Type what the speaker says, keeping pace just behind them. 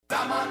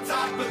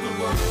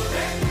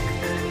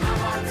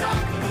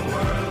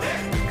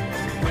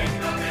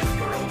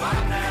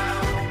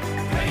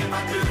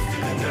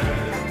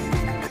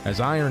As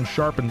iron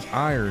sharpens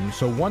iron,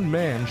 so one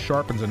man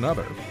sharpens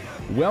another.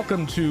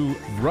 Welcome to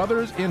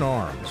Brothers in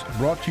Arms,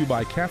 brought to you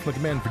by Catholic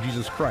Men for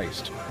Jesus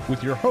Christ,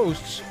 with your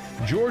hosts,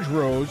 George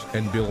Rose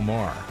and Bill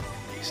Maher.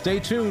 Stay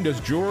tuned as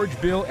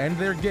George, Bill, and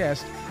their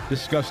guest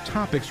discuss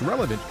topics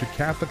relevant to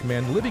Catholic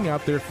men living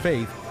out their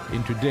faith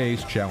in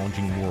today's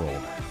challenging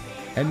world.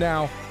 And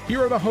now,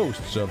 here are the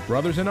hosts of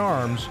Brothers in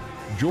Arms,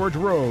 George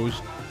Rose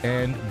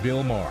and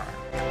Bill Maher.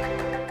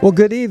 Well,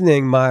 good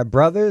evening, my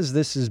brothers.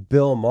 This is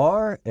Bill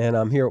Maher, and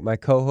I'm here with my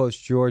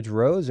co-host, George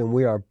Rose, and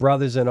we are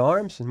Brothers in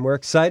Arms, and we're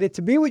excited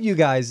to be with you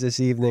guys this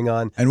evening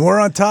on... And we're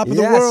on top of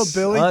the world,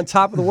 Billy. On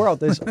top of the world.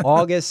 There's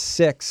August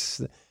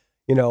 6th,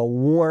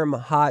 warm,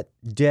 hot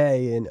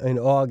day in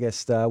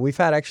August. We've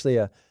had actually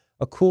a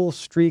cool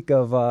streak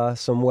of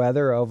some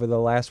weather over the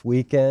last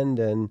weekend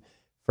and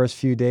first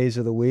few days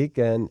of the week,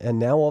 and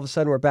now all of a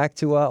sudden we're back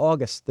to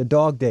August, the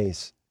dog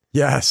days.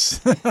 Yes,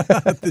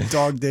 the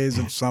dog days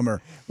of summer.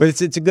 But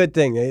it's a good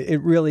thing. It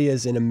really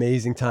is an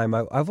amazing time.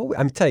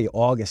 I'm telling you,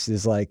 August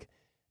is like,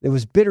 it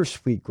was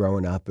bittersweet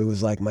growing up. It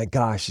was like, my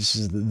gosh, this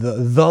is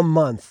the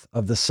month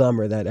of the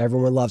summer that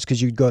everyone loves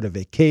because you'd go to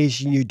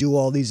vacation, you do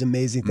all these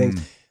amazing things.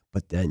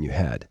 But then you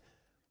had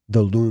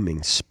the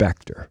looming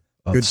specter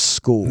of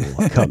school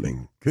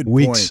coming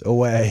weeks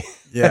away.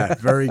 Yeah,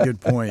 very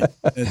good point.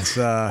 It's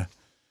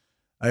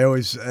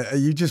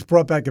you just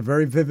brought back a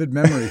very vivid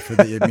memory for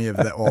me of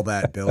all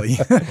that, Billy.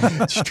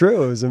 It's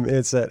true.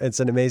 It's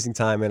an amazing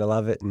time, and I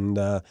love it. And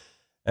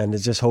I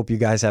just hope you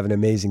guys have an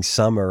amazing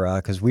summer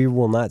because we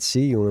will not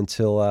see you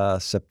until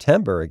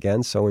September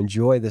again. So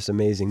enjoy this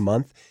amazing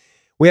month.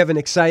 We have an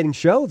exciting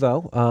show,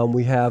 though.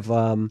 We have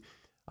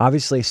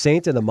obviously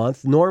Saint of the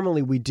Month.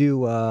 Normally we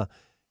do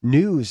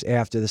news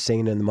after the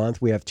Saint of the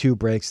Month. We have 2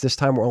 breaks. This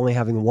time we're only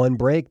having 1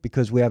 break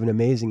because we have an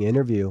amazing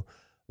interview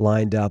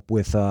lined up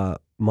with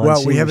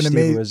Monsignor we have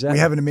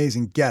an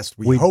amazing guest.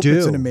 We hope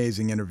it's an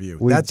amazing interview.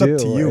 That's up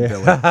to you,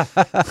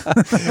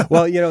 Billy.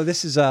 Well,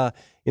 this is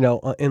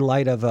in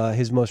light of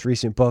his most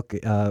recent book,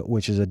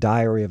 which is a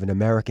diary of an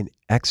American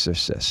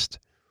exorcist.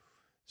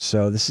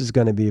 So this is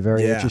going to be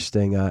very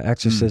interesting.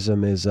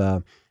 Exorcism is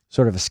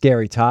sort of a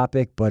scary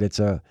topic, but it's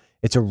a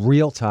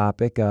real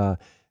topic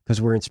because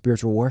we're in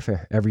spiritual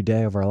warfare every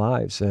day of our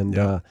lives,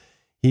 and.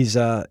 He's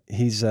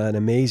an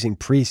amazing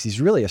priest.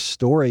 He's really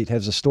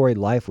has a storied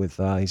life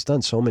with, he's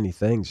done so many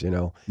things,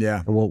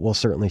 Yeah. And we'll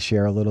certainly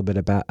share a little bit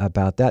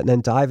about that and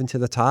then dive into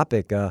the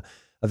topic, a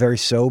very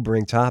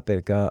sobering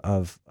topic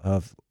of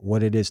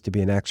what it is to be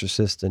an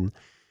exorcist and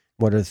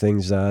what are the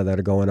things that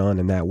are going on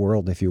in that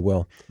world, if you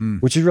will,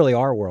 which is really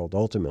our world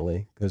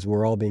ultimately, because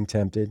we're all being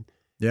tempted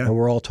and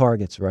we're all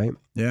targets, right?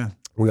 Yeah.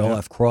 We all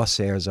have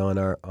crosshairs on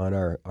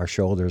our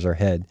shoulders, our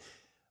head.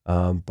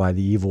 By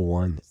the evil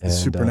one. The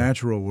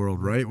supernatural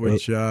world, right?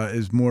 Which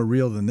is more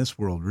real than this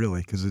world,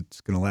 really, because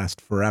it's going to last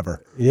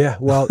forever. Yeah,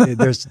 well,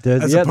 there's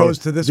as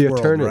opposed to this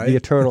world, right? The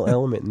eternal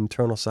element and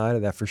eternal side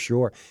of that, for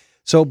sure.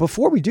 So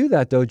before we do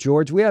that, though,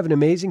 George, we have an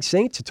amazing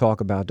saint to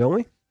talk about, don't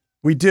we?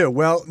 We do.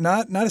 Well,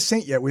 not a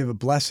saint yet. We have a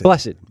blessed.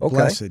 Blessed, okay.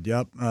 Blessed,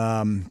 yep.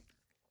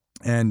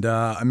 And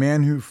a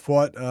man who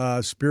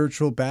fought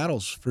spiritual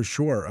battles, for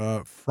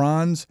sure,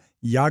 Franz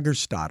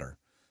Jagerstatter.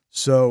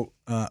 So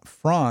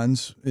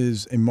Franz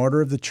is a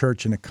martyr of the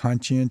church and a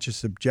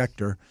conscientious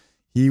objector.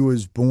 He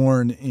was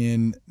born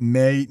in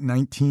May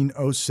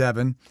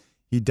 1907.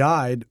 He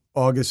died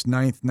August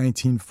 9th,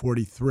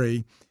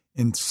 1943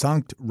 in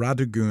Sankt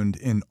Radegund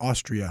in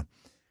Austria.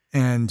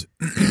 And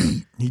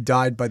he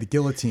died by the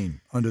guillotine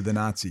under the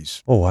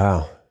Nazis. Oh,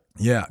 wow.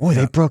 Yeah. Boy,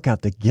 they broke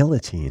out the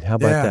guillotine. How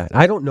about that?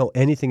 I don't know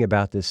anything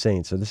about this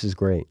saint, so this is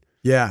great.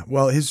 Yeah,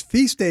 well, his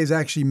feast day is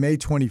actually May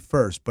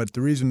 21st, but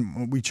the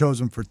reason we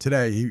chose him for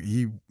today,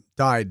 he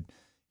died,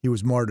 he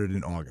was martyred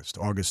in August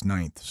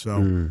 9th,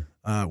 so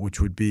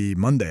which would be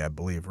Monday, I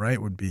believe, right?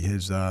 Would be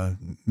his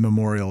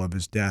memorial of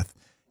his death.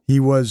 He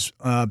was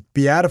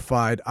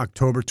beatified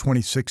October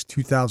 26,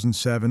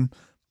 2007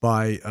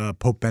 by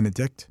Pope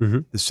Benedict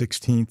the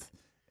 16th,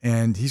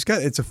 and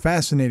it's a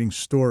fascinating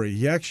story.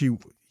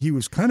 He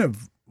was kind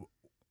of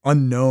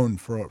unknown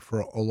for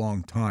a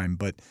long time,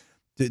 but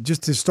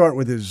just to start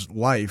with his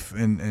life,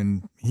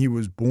 and he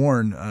was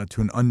born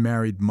to an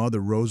unmarried mother,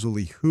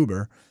 Rosalie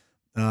Huber,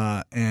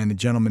 and a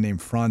gentleman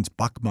named Franz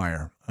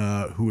Bachmeier,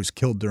 who was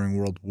killed during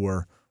World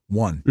War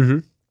I.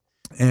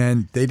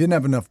 And they didn't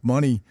have enough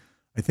money,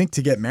 I think,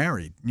 to get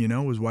married,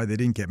 was why they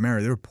didn't get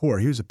married. They were poor.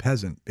 He was a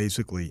peasant,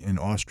 basically, in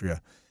Austria.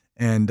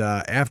 And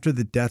after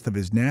the death of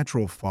his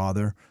natural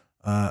father,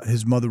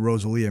 his mother,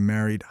 Rosalia,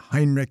 married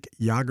Heinrich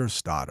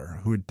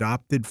Jagerstatter, who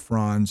adopted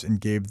Franz and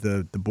gave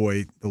the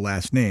boy the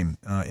last name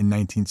in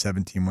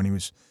 1917 when he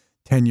was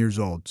 10 years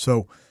old.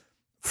 So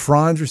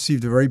Franz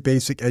received a very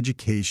basic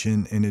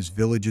education in his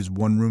village's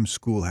one-room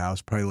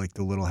schoolhouse, probably like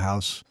the little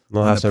house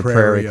on the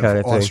prairie of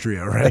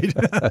Austria, right?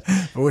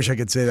 I wish I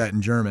could say that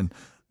in German.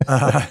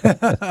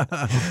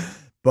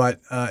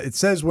 But it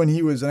says when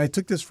he was, and I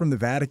took this from the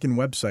Vatican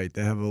website,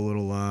 they have a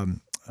little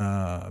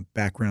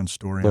background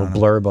story Little on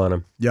him. blurb on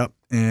him. Yep,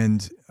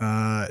 and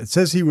it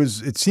says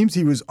it seems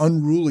he was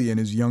unruly in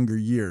his younger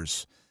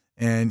years,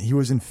 and he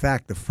was in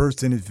fact the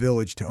first in his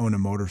village to own a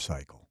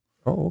motorcycle.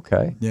 Oh,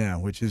 okay. Yeah,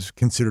 which is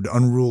considered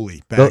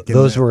unruly back in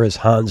Those were his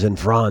Hans and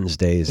Franz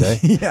days, eh?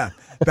 yeah,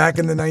 back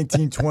in the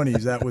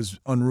 1920s, that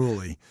was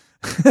unruly.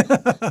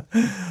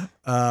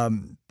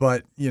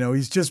 But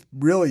he's just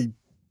really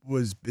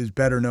is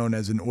better known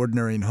as an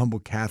ordinary and humble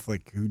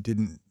Catholic who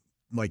didn't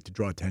like to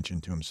draw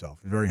attention to himself.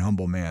 A very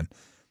humble man.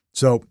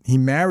 So he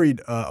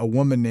married a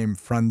woman named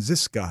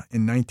Franziska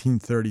in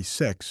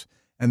 1936,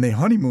 and they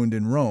honeymooned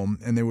in Rome,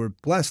 and they were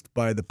blessed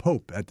by the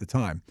Pope at the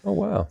time. Oh,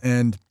 wow.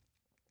 And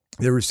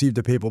they received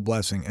a papal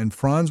blessing. And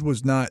Franz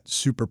was not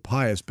super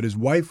pious, but his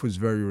wife was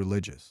very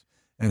religious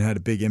and had a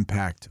big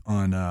impact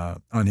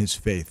on his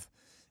faith.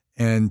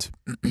 And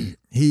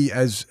he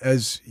had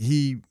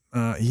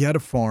a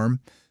farm.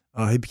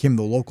 He became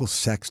the local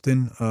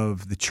sexton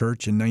of the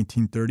church in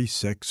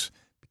 1936.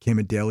 Became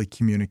a daily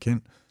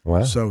communicant.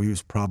 Wow. So he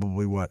was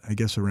probably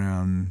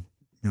around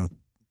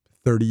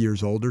 30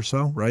 years old or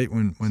so, right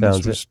when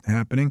this was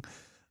happening.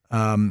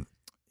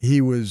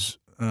 He was.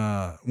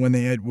 When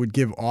they would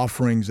give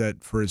offerings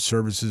for his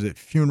services at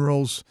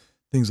funerals,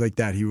 things like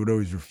that, he would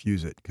always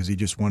refuse it because he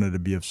just wanted to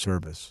be of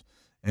service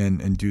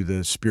and do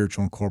the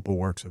spiritual and corporal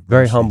works of mercy.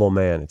 Very humble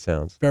man, it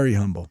sounds. Very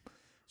humble.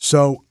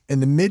 So in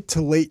the mid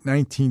to late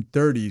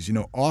 1930s,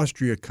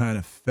 Austria kind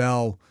of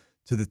fell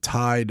to the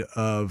tide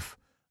of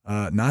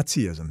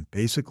Nazism,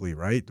 basically,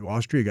 right?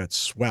 Austria got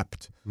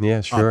swept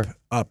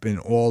up in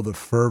all the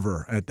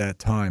fervor at that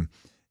time.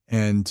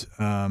 And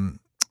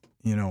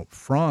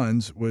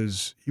Franz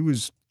was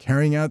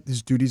carrying out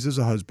his duties as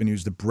a husband. He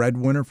was the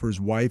breadwinner for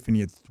his wife, and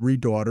he had 3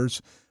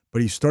 daughters.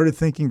 But he started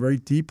thinking very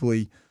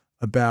deeply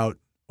about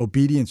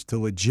obedience to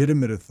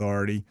legitimate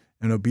authority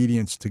and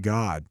obedience to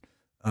God,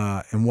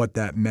 and what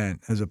that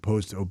meant, as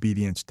opposed to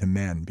obedience to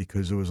men,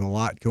 because there was a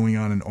lot going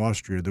on in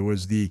Austria. There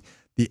was the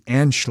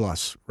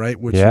Anschluss, right,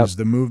 which was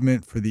the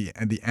movement for the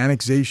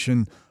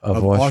annexation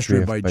of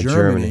Austria by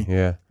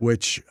Germany,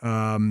 which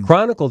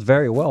chronicled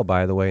very well,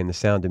 by the way, in The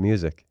Sound of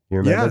Music. You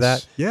remember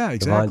that? Yeah,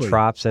 exactly. Von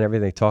Traps and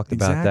everything. They talked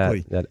about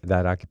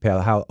that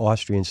occupation, how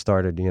Austrians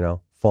started,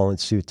 falling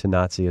suit to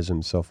Nazism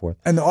and so forth.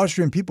 And the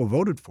Austrian people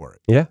voted for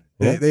it. Yeah.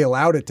 They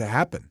allowed it to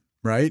happen,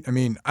 right? I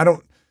mean, I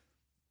don't,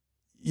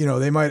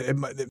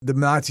 the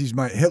Nazis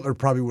Hitler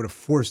probably would have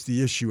forced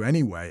the issue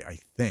anyway, I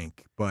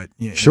think. But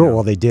sure,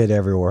 well, they did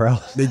everywhere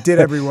else. They did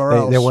everywhere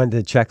else. They went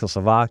to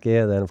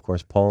Czechoslovakia, then of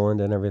course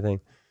Poland and everything.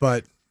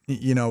 But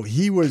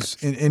he was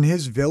in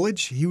his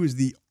village. He was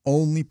the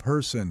only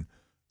person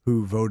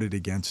who voted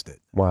against it.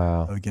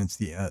 Wow, against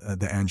the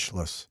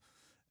Anschluss,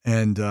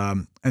 and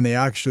they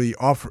actually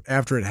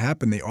after it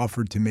happened, they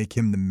offered to make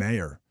him the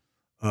mayor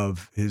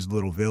of his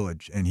little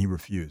village, and he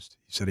refused.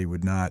 He said he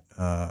would not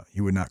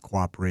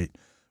cooperate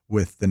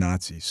with the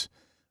Nazis.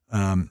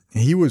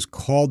 He was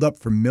called up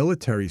for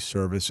military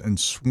service and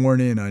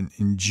sworn in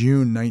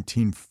June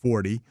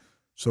 1940.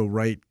 So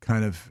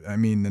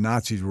the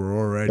Nazis were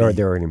already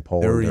they were in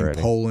Poland. They were in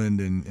Poland,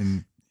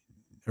 and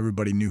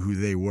everybody knew who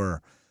they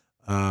were.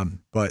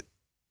 But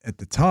at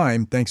the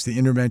time, thanks to the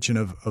intervention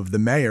of the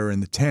mayor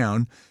in the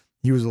town,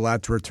 he was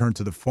allowed to return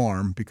to the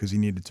farm because he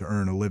needed to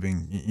earn a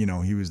living.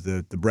 He was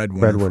the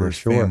breadwinner for his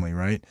family,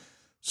 right?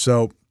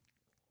 So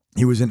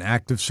he was in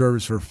active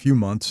service for a few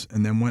months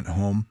and then went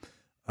home.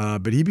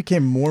 But he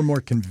became more and more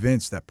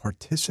convinced that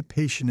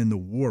participation in the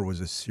war was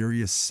a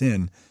serious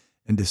sin,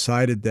 and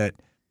decided that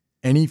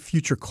any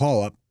future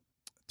call-up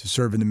to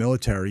serve in the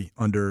military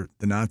under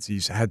the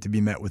Nazis had to be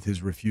met with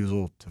his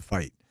refusal to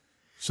fight.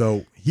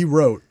 So he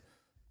wrote,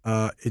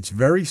 it's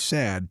very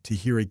sad to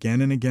hear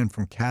again and again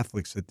from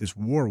Catholics that this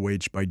war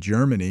waged by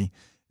Germany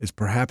is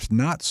perhaps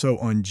not so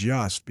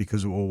unjust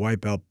because it will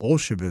wipe out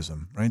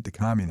Bolshevism, right, the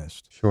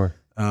communists. Sure.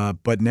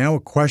 But now a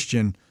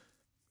question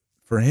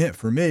for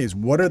me is,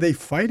 what are they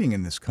fighting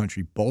in this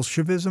country,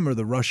 Bolshevism or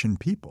the Russian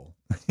people?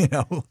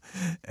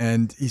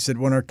 And he said,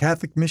 when our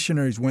Catholic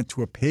missionaries went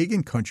to a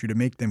pagan country to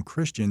make them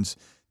Christians,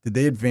 did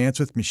they advance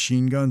with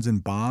machine guns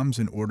and bombs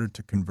in order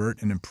to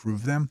convert and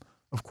improve them?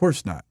 Of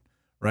course not,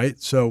 right?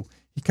 So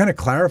he kind of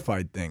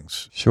clarified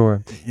things.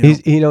 Sure.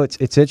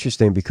 It's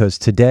interesting because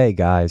today,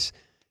 guys,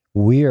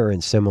 we are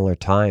in similar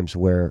times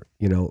where,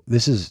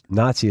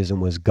 Nazism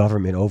was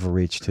government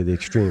overreach to the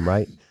extreme,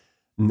 right?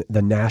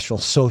 The National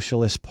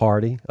Socialist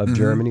Party of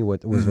Germany was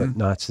what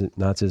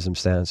Nazism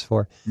stands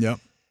for. Yep.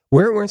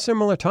 We're in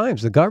similar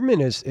times. The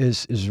government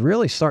is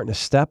really starting to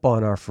step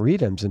on our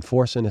freedoms and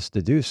forcing us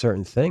to do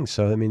certain things.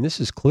 So,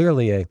 this is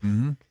clearly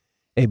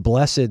a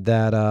blessed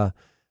that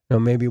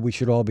maybe we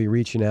should all be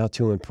reaching out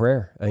to in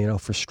prayer,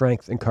 for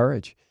strength and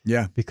courage.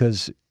 Yeah.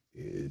 Because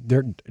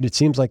it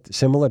seems like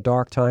similar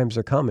dark times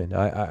are coming.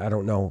 I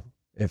don't know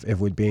if it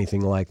would be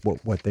anything like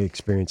what they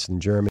experienced in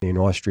Germany and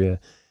Austria,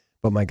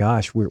 but my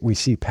gosh, we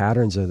see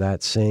patterns of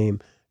that same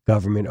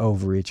government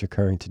overreach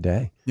occurring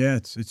today. Yeah,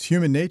 it's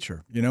human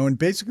nature, and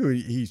basically what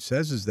he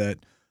says is that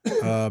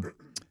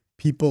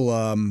people,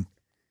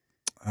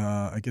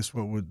 I guess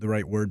what would the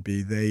right word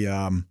be? They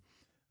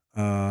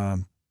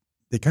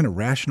they kind of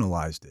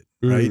rationalized it,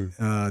 right?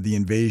 The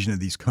invasion of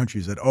these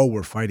countries that,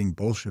 we're fighting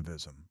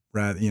Bolshevism,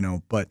 rather,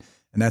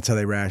 and that's how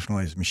they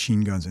rationalized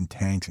machine guns and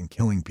tanks and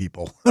killing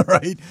people,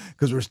 right?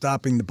 Because we're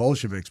stopping the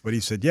Bolsheviks. But he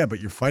said, yeah,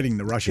 but you're fighting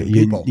the Russian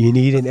people. You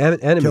need an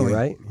enemy,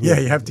 right? Yeah,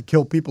 you have to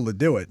kill people to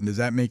do it. And does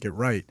that make it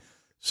right?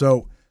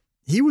 So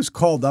he was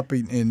called up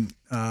in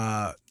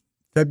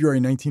February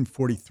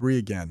 1943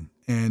 again.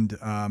 And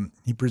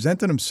he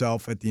presented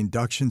himself at the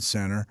induction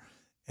center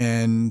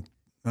and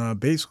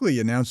basically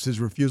announced his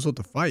refusal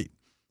to fight.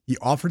 He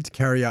offered to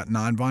carry out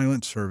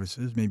nonviolent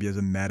services, maybe as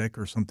a medic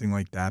or something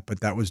like that, but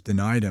that was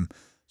denied him.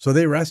 So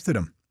they arrested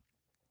him.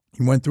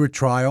 He went through a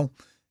trial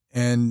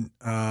and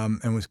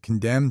was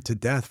condemned to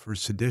death for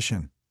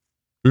sedition.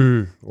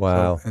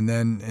 Wow! So, and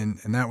then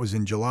and that was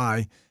in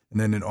July, and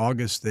then in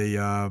August they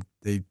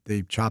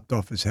chopped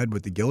off his head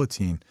with the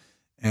guillotine.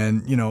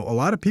 And a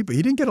lot of people,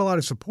 he didn't get a lot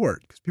of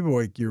support because people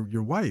were like,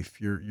 your wife,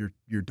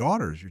 your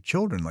daughters, your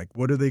children, like,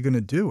 what are they going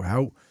to do?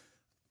 How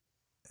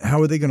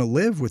are they going to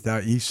live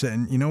without? He said,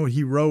 and you know what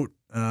he wrote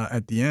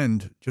at the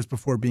end, just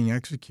before being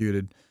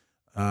executed.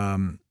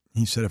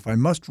 He said, if I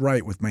must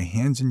write with my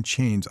hands in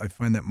chains, I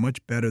find that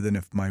much better than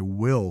if my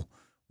will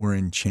were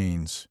in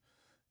chains.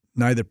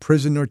 Neither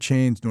prison nor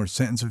chains nor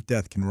sentence of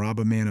death can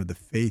rob a man of the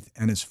faith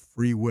and his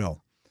free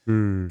will.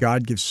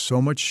 God gives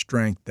so much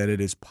strength that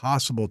it is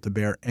possible to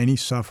bear any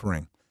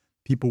suffering.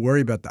 People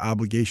worry about the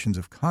obligations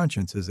of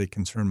conscience as they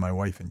concern my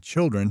wife and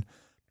children,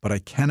 but I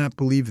cannot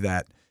believe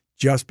that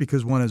just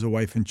because one has a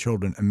wife and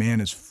children, a man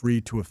is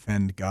free to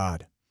offend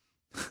God.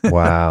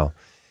 Wow.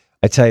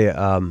 I tell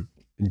you,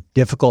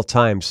 difficult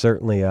times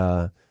certainly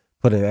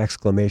put an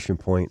exclamation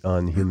point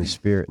on the human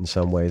spirit in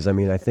some ways. I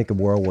mean, I think of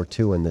World War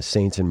II and the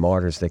saints and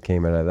martyrs that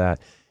came out of that.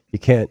 You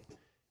can't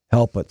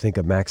help but think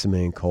of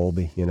Maximilian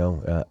Kolbe,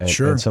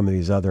 and some of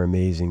these other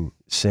amazing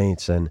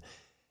saints. And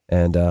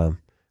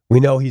we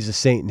know he's a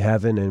saint in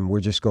heaven, and we're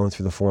just going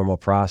through the formal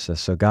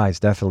process. So, guys,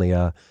 definitely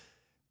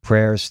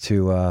prayers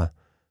to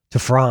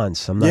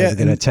Franz. I'm not even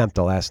going to attempt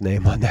the last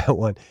name on that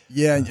one.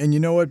 Yeah, and you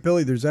know what,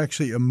 Billy? There's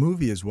actually a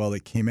movie as well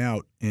that came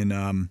out in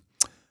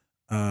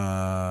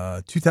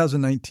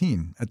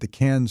 2019 at the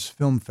Cannes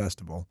Film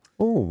Festival.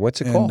 Oh,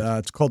 what's it called?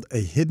 It's called A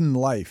Hidden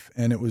Life,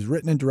 and it was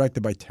written and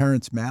directed by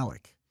Terrence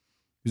Malick,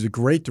 who's a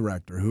great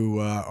director, who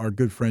our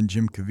good friend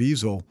Jim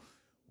Caviezel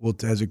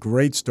has a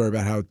great story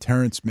about how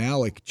Terrence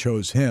Malick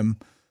chose him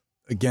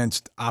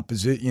against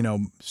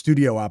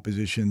studio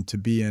opposition to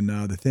be in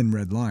The Thin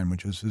Red Line,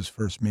 which was his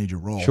first major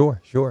role.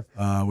 Sure.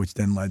 Which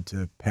then led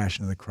to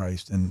Passion of the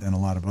Christ and a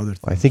lot of other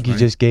things. I think you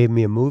just gave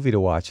me a movie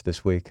to watch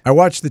this week. I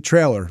watched the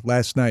trailer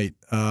last night.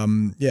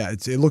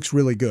 It looks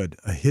really good.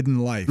 A Hidden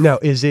Life. Now,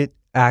 is it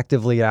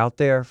actively out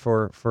there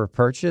for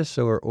purchase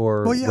or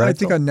Well, yeah, rental? I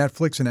think on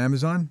Netflix and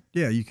Amazon.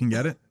 Yeah, you can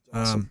get it.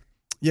 Awesome.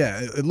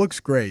 It looks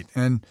great.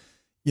 And,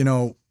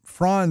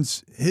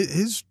 Franz,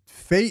 his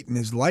fate in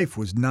his life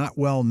was not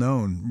well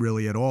known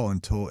really at all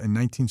until in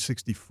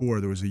 1964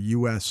 there was a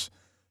U.S.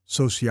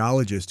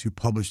 sociologist who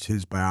published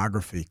his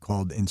biography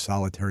called In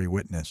Solitary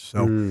Witness.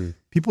 So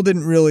people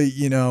didn't really,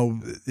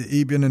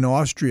 even in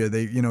Austria,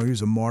 he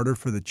was a martyr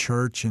for the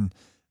church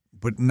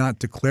but not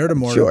declared a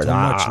martyr until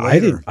much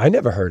later. I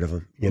never heard of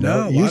him.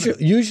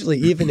 Usually,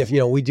 even if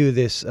we do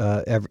this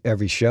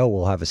every show,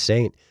 we'll have a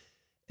saint,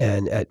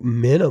 and at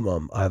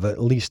minimum, I've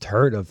at least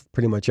heard of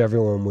pretty much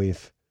everyone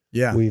we've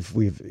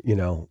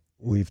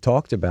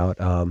talked about.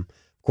 Of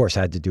course,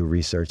 had to do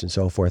research and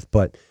so forth,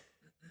 but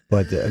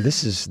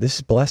this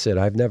is blessed.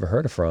 I've never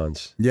heard of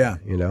Franz. Yeah,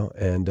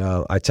 and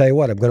I tell you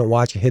what, I'm going to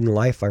watch A Hidden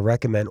Life. I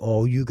recommend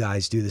all you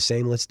guys do the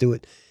same. Let's do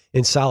it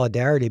in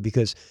solidarity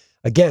because,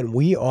 again,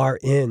 we are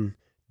in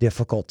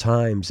difficult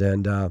times,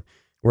 and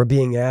we're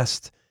being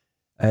asked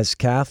as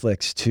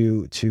Catholics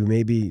to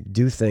maybe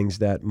do things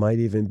that might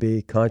even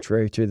be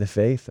contrary to the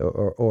faith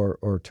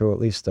or to at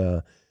least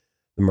the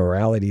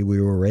morality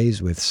we were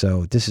raised with.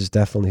 So this is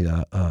definitely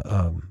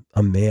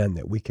a man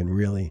that we can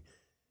really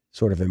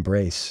sort of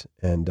embrace,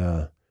 and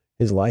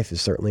his life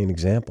is certainly an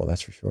example.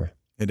 That's for sure.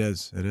 It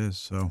is.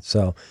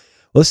 So,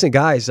 listen,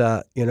 guys.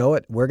 You know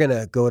what? We're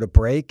gonna go to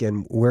break,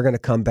 and we're gonna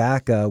come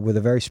back with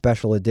a very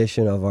special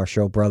edition of our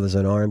show, Brothers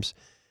in Arms,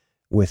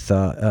 with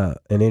an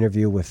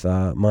interview with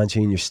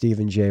Monsignor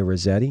Stephen J.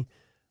 Rossetti,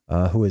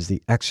 who is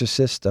the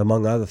exorcist,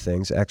 among other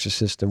things,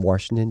 exorcist in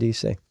Washington,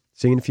 D.C.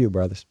 See you in a few,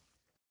 brothers.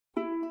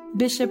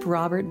 Bishop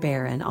Robert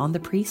Barron on the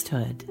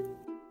priesthood.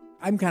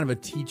 I'm kind of a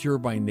teacher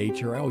by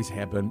nature. I always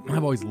have been.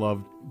 I've always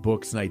loved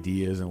books and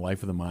ideas and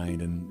life of the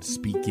mind and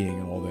speaking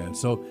and all that.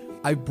 So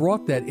I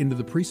brought that into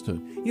the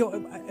priesthood.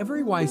 A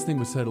very wise thing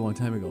was said a long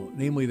time ago,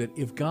 namely that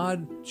if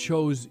God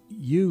chose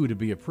you to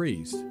be a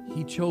priest,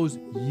 he chose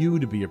you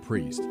to be a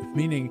priest,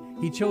 meaning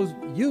he chose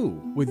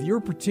you with your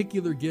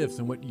particular gifts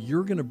and what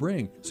you're going to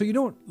bring. So you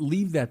don't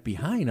leave that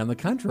behind. On the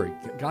contrary,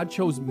 God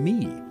chose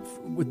me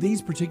with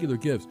these particular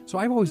gifts. So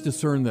I've always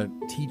discerned that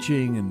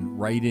teaching and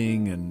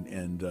writing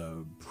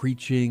and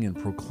preaching and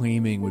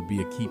proclaiming would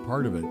be a key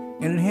part of it.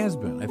 And it has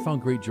been. I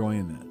found great joy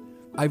in that.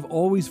 I've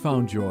always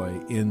found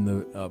joy in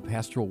the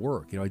pastoral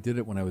work. I did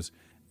it when I was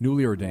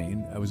newly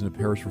ordained. I was in a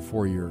parish for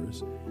 4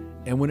 years.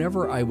 And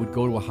whenever I would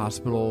go to a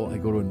hospital, I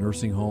go to a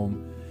nursing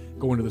home,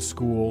 go into the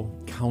school,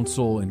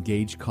 counsel,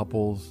 engage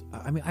couples.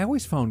 I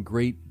always found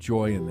great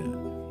joy in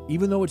that,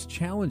 even though it's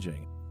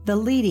challenging. The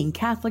leading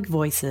Catholic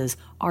voices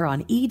are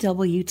on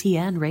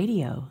EWTN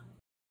Radio.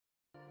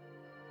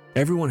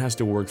 Everyone has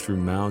to work through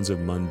mounds of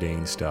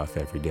mundane stuff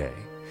every day.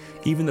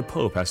 Even the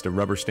Pope has to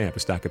rubber stamp a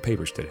stack of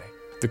papers today.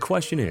 The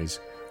question is,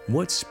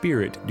 what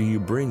spirit do you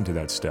bring to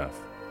that stuff?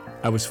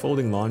 I was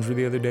folding laundry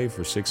the other day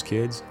for 6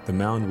 kids. The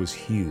mound was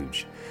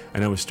huge,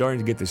 and I was starting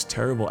to get this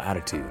terrible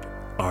attitude.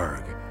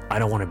 Arg, I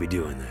don't want to be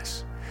doing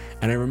this.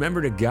 And I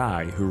remembered a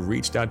guy who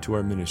reached out to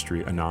our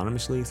ministry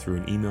anonymously through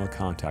an email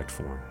contact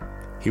form.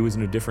 He was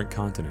in a different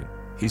continent.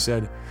 He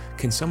said,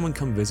 "Can someone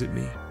come visit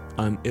me?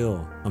 I'm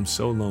ill. I'm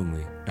so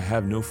lonely. I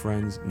have no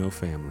friends, no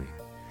family."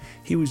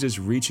 He was just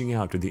reaching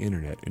out to the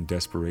internet in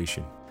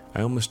desperation.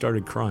 I almost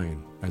started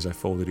crying as I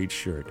folded each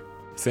shirt.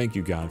 Thank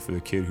you, God, for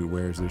the kid who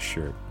wears this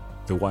shirt,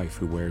 the wife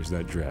who wears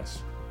that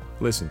dress.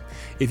 Listen,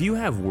 if you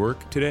have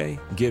work today,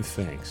 give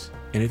thanks.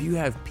 And if you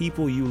have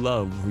people you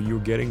love who you're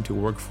getting to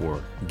work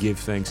for, give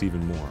thanks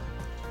even more.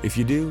 If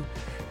you do,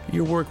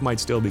 your work might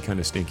still be kind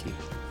of stinky,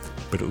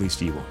 but at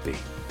least you won't be.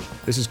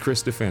 This is Chris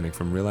Stefanik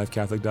from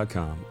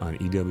RealLifeCatholic.com on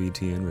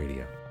EWTN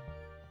Radio.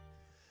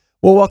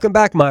 Well, welcome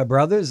back, my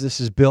brothers. This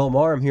is Bill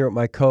Maher. I'm here with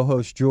my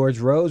co-host, George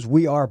Rose.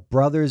 We are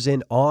brothers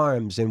in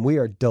arms, and we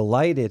are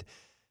delighted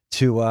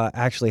to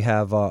actually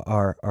have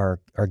our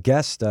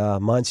guest,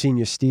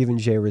 Monsignor Stephen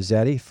J.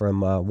 Rossetti from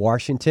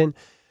Washington.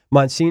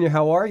 Monsignor,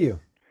 how are you?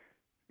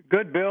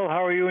 Good, Bill.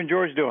 How are you and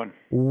George doing?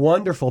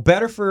 Wonderful.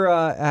 Better for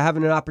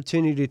having an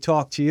opportunity to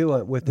talk to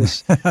you with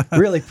this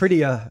really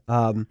pretty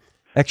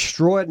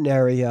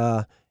extraordinary,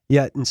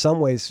 yet in some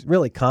ways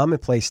really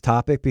commonplace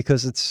topic,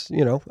 because it's,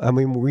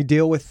 we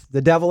deal with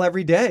the devil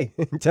every day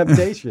in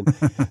temptation.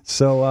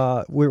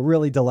 So we're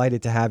really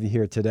delighted to have you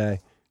here today.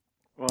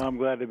 Well, I'm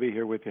glad to be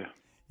here with you.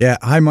 Yeah.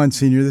 Hi,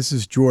 Monsignor. This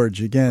is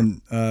George.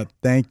 Again,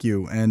 thank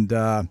you. And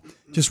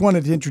just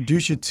wanted to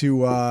introduce you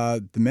to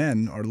the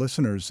men, our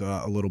listeners,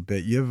 a little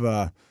bit. You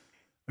have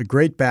a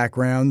great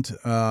background.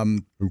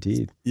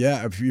 Indeed.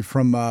 Yeah. You're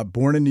from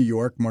born in New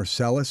York,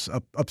 Marcellus,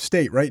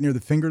 upstate, right near the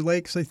Finger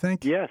Lakes, I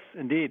think? Yes,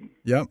 indeed.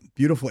 Yep.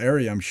 Beautiful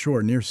area, I'm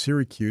sure, near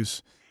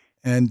Syracuse.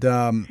 And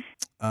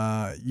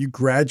you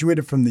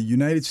graduated from the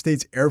United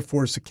States Air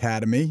Force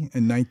Academy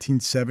in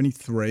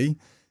 1973.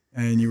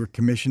 And you were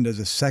commissioned as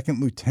a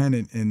second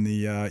lieutenant in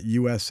the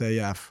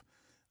USAF.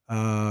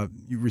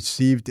 You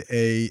received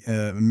a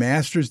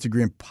master's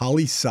degree in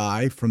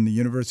poli-sci from the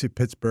University of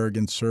Pittsburgh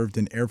and served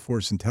in Air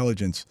Force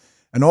intelligence.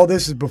 And all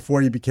this is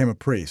before you became a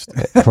priest.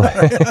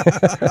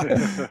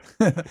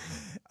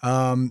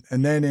 And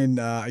then in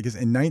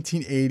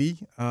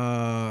 1980,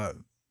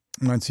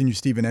 Monsignor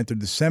Stephen entered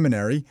the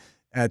seminary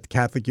at the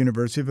Catholic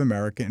University of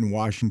America in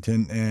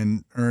Washington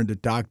and earned a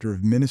Doctor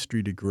of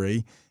Ministry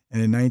degree.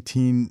 And in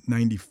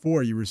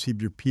 1994, you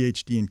received your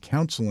PhD in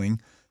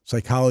counseling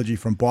psychology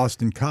from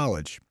Boston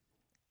College.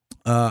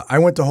 I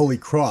went to Holy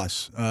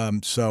Cross,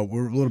 so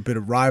we're a little bit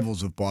of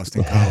rivals of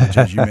Boston College,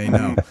 as you may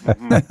know.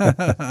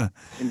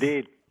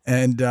 Indeed.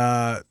 And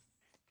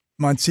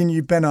Monsignor,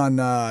 you've been on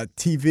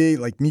TV,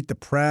 like Meet the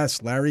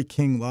Press, Larry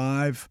King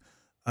Live,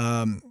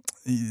 the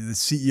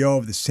CEO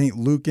of the St.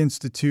 Luke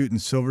Institute in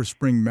Silver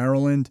Spring,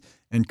 Maryland.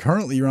 And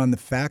currently you're on the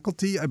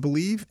faculty, I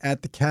believe,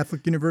 at the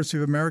Catholic University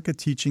of America,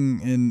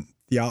 teaching in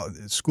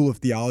the School of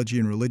Theology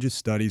and Religious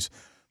Studies.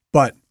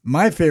 But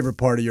my favorite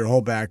part of your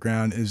whole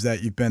background is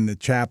that you've been the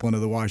chaplain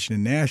of the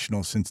Washington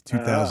Nationals since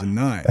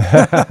 2009.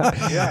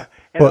 Yeah,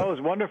 and that was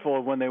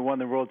wonderful when they won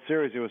the World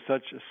Series. It was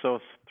so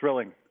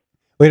thrilling.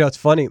 Well, it's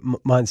funny,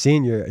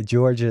 Monsignor,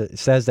 George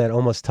says that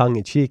almost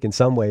tongue-in-cheek in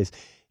some ways.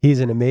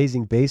 He's an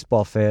amazing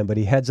baseball fan, but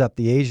he heads up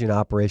the Asian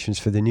operations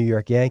for the New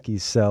York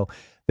Yankees. So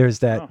there's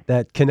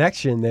that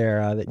connection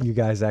there that you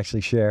guys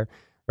actually share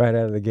right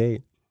out of the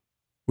gate.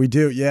 We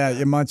do,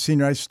 yeah.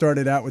 Monsignor, I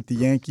started out with the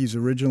Yankees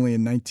originally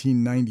in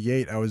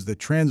 1998. I was the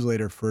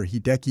translator for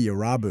Hideki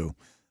Irabu,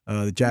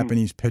 the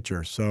Japanese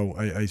pitcher. So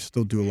I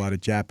still do a lot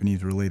of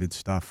Japanese-related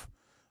stuff.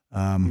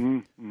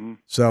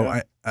 So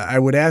yeah. I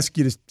would ask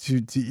you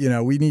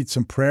to we need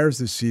some prayers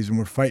this season.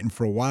 We're fighting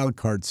for a wild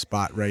card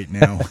spot right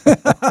now.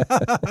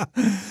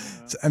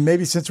 And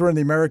maybe since we're in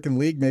the American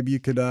League, maybe you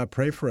could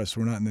pray for us.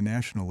 We're not in the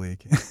National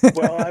League.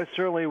 Well, I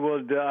certainly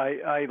would.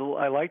 I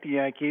like the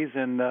Yankees,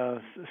 and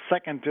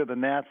second to the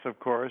Nats, of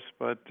course,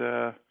 but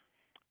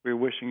we're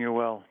wishing you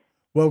well.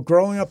 Well,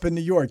 growing up in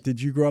New York,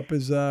 did you grow up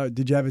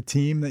did you have a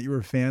team that you were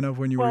a fan of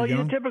when you were young?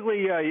 Well,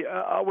 typically,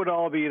 I would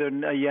all be either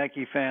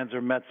Yankee fans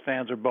or Mets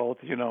fans or both,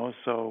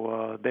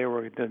 so they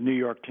were the New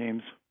York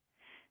teams.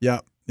 Yeah.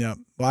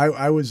 Well,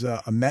 I was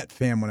a Met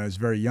fan when I was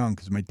very young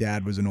because my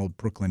dad was an old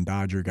Brooklyn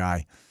Dodger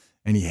guy,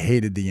 and he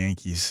hated the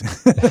Yankees.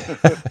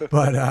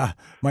 But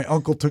my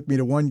uncle took me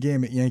to one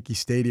game at Yankee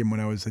Stadium when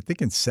I was, I think,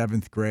 in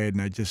 7th grade,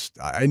 and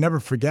I never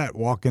forget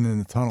walking in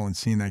the tunnel and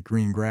seeing that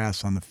green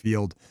grass on the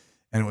field.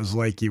 And it was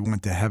like you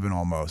went to heaven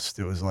almost.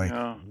 It was like,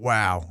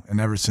 wow. And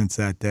ever since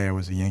that day, I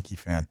was a Yankee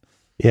fan.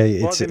 Yeah,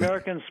 Well, it's the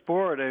American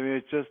sport. I mean,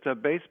 it's just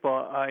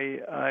baseball.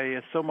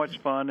 It's so much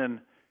fun, and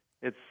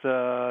it's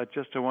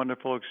just a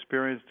wonderful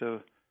experience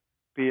to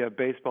be a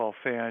baseball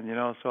fan.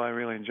 So I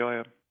really enjoy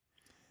it.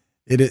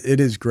 It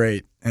is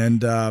great,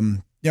 and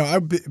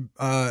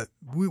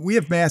we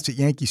have Mass at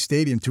Yankee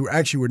Stadium too.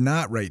 Actually, we're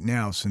not right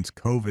now since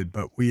COVID,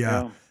 but we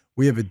have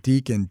a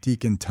Deacon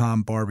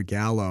Tom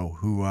Barbagallo,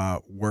 who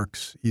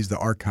works. He's the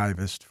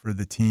archivist for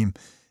the team,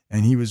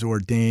 and he was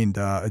ordained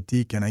a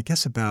deacon, I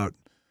guess about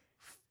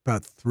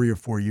 3 or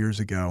 4 years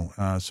ago.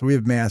 So we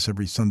have Mass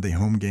every Sunday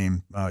home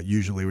game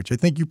usually, which I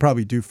think you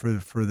probably do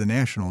for the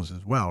Nationals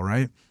as well,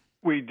 right?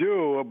 We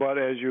do, but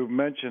as you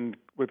mentioned,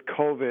 with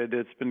COVID,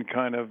 it's been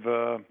kind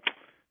of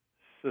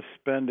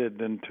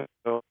suspended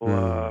until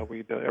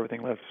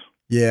everything lifts.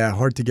 Yeah,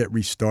 hard to get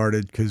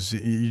restarted because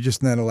you're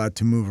just not allowed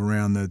to move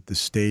around the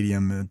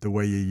stadium the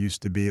way you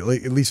used to be, at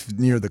least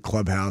near the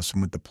clubhouse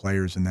and with the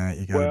players and that.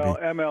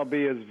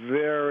 MLB is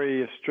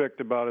very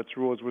strict about its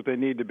rules, what they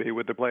need to be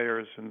with the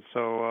players, and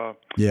so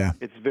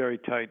it's very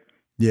tight.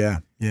 Yeah,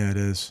 it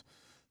is.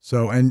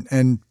 So,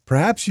 and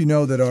perhaps you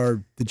know that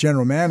the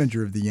general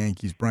manager of the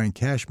Yankees, Brian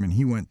Cashman,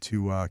 he went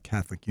to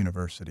Catholic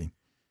University.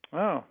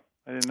 Oh,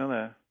 I didn't know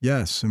that.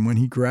 Yes, and when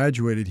he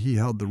graduated, he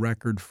held the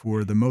record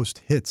for the most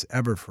hits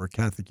ever for a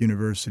Catholic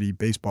University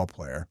baseball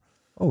player.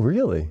 Oh,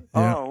 really?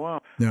 Yeah. Oh,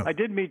 wow. Yeah. I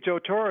did meet Joe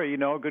Torre,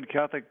 a good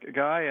Catholic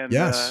guy, and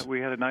yes.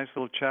 We had a nice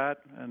little chat,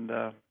 and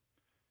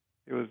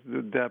it was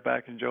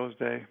back in Joe's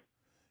day.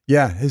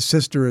 Yeah, his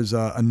sister is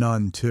a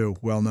nun, too,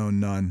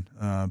 well-known nun.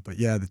 But,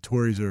 yeah, the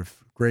Torres are a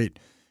great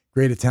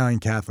Italian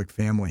Catholic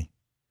family.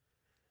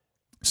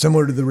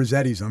 Similar to the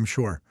Rossettis, I'm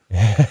sure.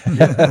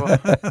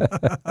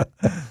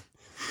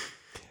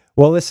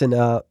 Well, listen,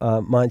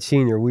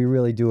 Monsignor, we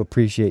really do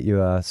appreciate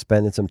you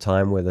spending some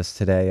time with us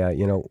today.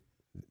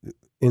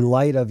 In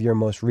light of your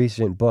most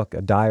recent book,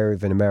 A Diary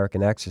of an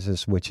American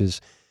Exorcist, which is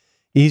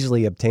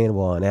easily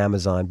obtainable on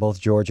Amazon, both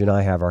George and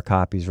I have our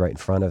copies right in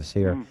front of us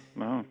here.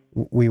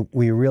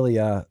 We really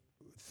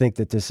think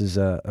that this is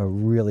a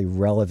really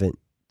relevant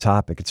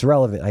topic. It's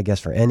relevant, I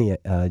guess, for any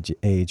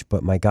age,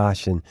 but my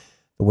gosh, and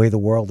the way the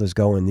world is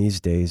going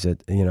these days,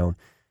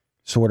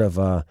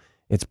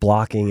 it's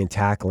blocking and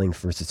tackling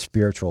for its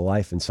spiritual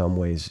life in some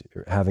ways,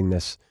 having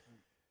this,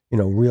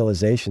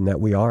 realization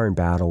that we are in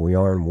battle, we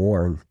are in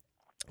war. And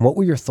what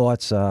were your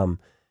thoughts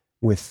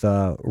with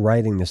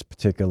writing this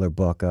particular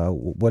book?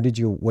 What do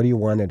you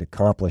want to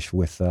accomplish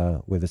with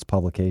its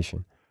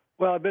publication?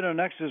 Well, I've been an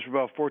exorcist for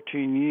about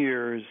 14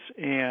 years,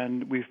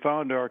 and we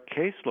found our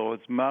caseloads,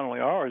 not only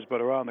ours,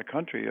 but around the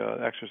country,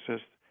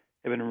 exorcists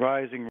have been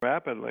rising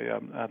rapidly.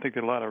 I think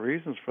there are a lot of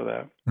reasons for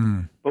that.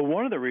 But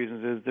one of the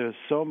reasons is there's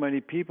so many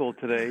people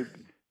today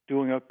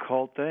doing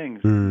occult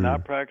things,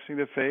 not practicing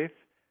the faith,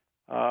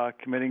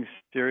 committing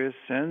serious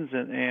sins,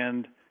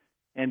 and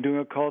doing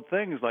occult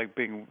things like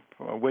being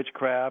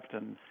witchcraft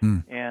and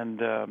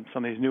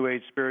some of these New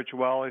Age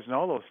spiritualities and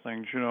all those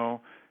things.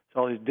 It's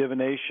all these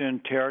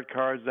divination, tarot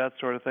cards, that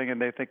sort of thing, and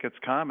they think it's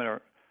common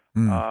or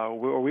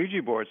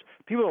Ouija boards.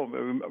 People,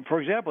 for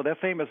example,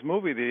 that famous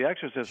movie, The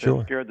Exorcist,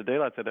 that scared the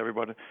daylights out of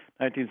everybody,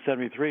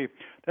 1973,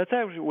 that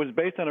actually was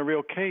based on a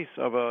real case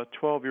of a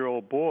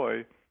 12-year-old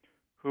boy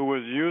who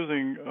was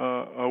using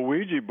a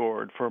Ouija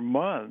board for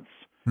months,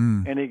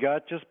 and he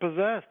got just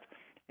possessed.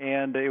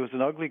 And it was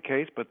an ugly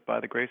case, but by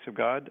the grace of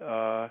God,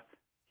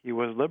 he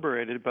was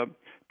liberated. But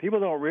people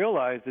don't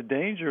realize the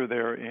danger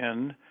they're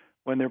in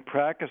when they're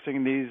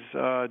practicing these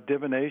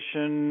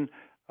divination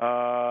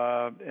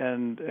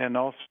and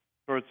all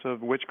sorts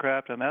of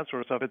witchcraft and that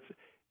sort of stuff.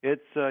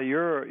 It's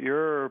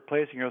you're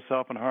placing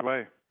yourself in harm's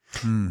way.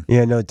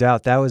 Yeah, no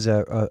doubt. That was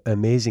an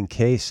amazing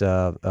case.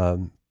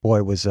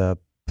 Boy was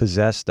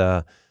possessed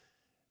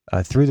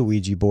through the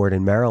Ouija board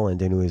in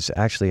Maryland, and he was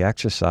actually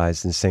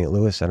exorcised in St.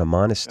 Louis at a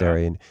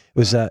monastery. And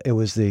it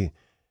was the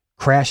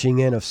crashing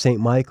in of St.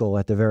 Michael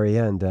at the very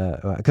end.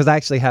 Because I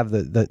actually have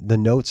the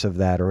notes of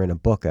that are in a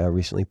book, a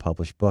recently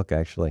published book,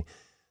 actually.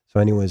 So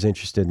anyone who's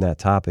interested in that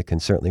topic can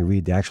certainly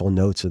read the actual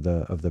notes of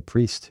the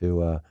priest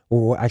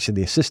or actually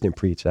the assistant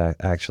priests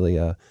actually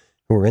who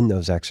were in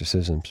those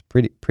exorcisms.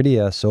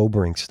 Pretty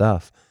sobering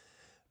stuff.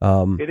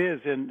 It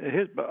is, and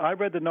I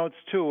read the notes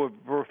too.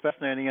 Were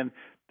fascinating, and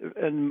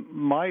in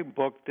my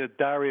book, The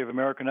Diary of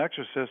American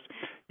Exorcist,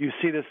 you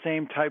see the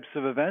same types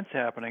of events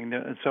happening.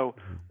 And so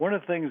one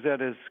of the things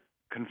that is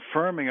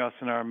confirming us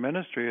in our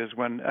ministry is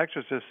when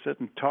exorcists sit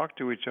and talk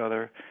to each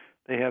other,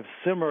 they have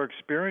similar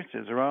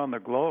experiences around the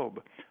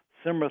globe.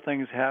 Similar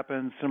things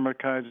happen, similar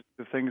kinds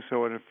of things,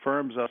 so it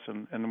affirms us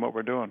in what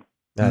we're doing.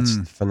 That's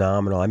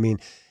phenomenal. I mean,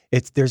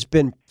 there's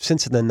been,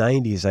 since the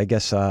 90s, I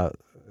guess,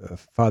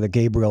 Father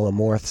Gabriel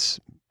Amorth's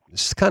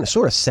kind of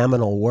sort of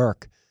seminal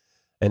work,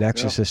 An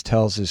Exorcist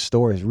Tells His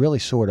Stories, really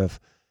sort of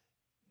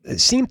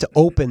seemed to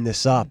open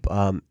this up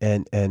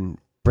and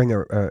bring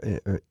a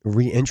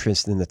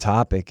re-interest in the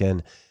topic.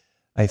 And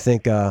I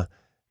think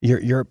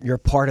you're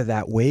part of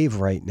that wave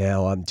right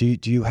now. Do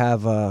you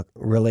have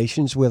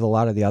relations with a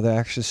lot of the other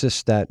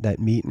exorcists that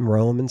meet in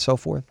Rome and so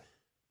forth?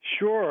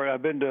 Sure,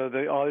 I've been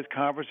to all these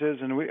conferences,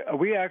 and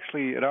we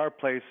actually at our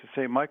place, the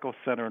St. Michael's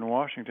Center in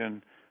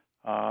Washington,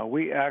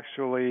 we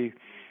actually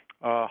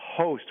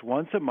host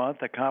once a month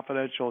a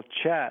confidential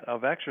chat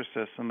of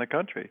exorcists in the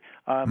country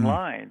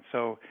online.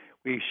 So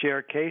we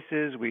share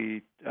cases,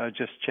 we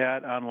just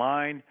chat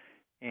online,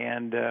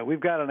 and we've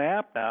got an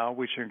app now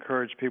which I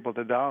encourage people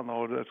to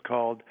download. It's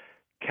called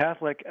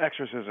Catholic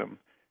Exorcism.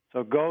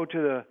 So go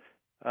to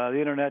the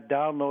internet,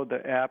 download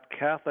the app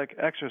Catholic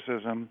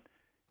Exorcism,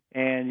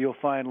 and you'll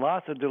find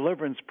lots of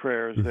deliverance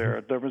prayers there.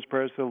 Deliverance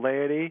prayers for the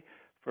laity,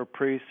 for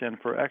priests, and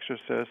for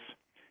exorcists.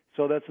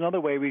 So that's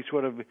another way we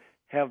sort of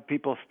have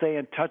people stay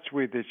in touch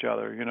with each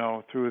other,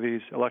 through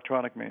these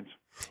electronic means.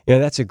 Yeah,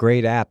 that's a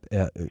great app,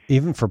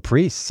 even for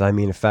priests. I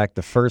mean, in fact,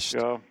 the first,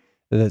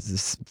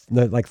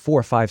 like 4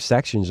 or 5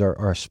 sections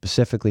are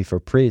specifically for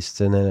priests,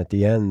 and then at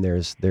the end,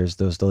 there's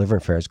those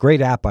deliverance prayers.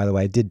 Great app, by the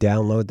way. I did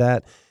download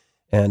that.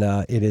 And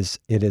it is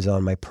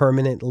on my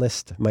permanent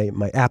list,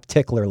 my app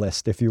tickler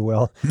list, if you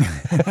will.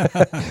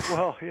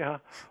 Well, yeah.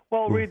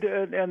 Well, read,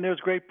 and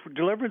there's great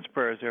deliverance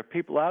prayers there.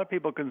 A lot of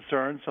people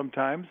concerned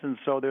sometimes, and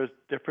so there's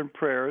different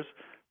prayers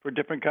for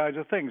different kinds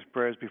of things.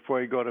 Prayers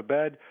before you go to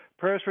bed,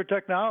 prayers for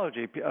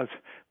technology.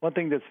 One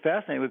thing that's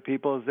fascinating with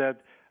people is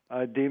that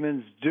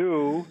demons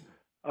do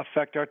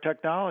affect our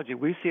technology.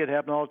 We see it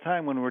happen all the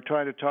time when we're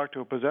trying to talk to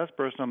a possessed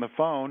person on the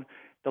phone.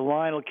 The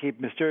line will keep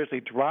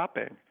mysteriously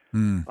dropping.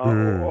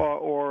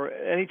 Or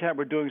anytime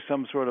we're doing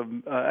some sort of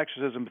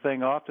exorcism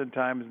thing,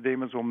 oftentimes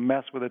demons will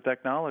mess with the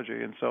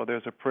technology, and so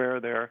there's a prayer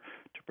there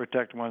to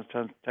protect one's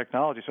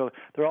technology. So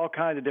there are all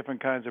kinds of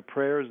different kinds of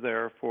prayers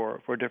there for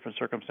different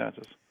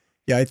circumstances.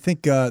 Yeah, I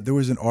think there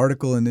was an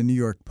article in the New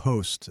York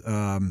Post.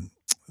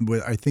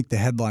 I think the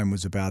headline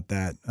was about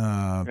that.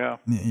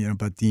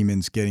 About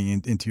demons getting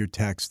into your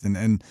text,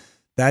 and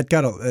that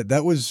got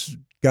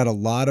a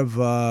lot of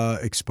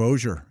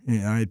exposure.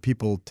 I had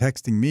people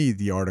texting me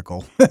the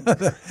article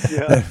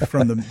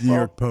from the New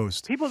York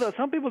Post.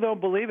 Some people don't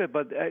believe it,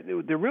 but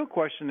the real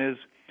question is,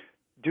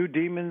 do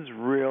demons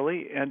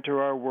really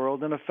enter our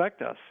world and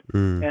affect us?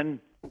 And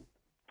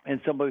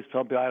some people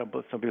say,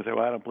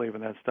 well, I don't believe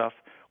in that stuff.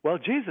 Well,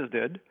 Jesus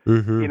did,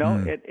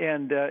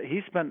 and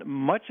he spent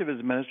much of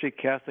his ministry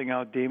casting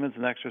out demons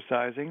and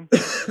exorcising.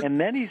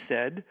 And then he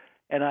said,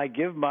 and I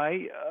give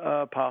my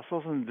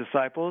apostles and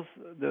disciples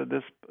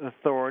this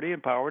authority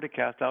and power to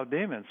cast out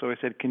demons. So he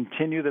said,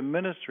 continue the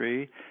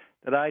ministry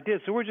that I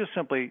did. So we're just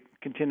simply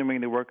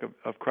continuing the work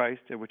of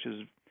Christ, which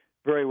is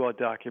very well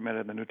documented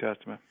in the New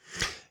Testament.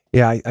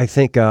 Yeah, I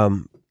think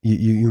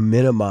you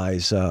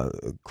minimize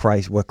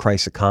what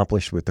Christ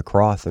accomplished with the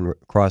cross and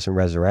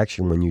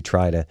resurrection when you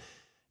try to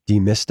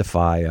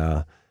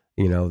demystify,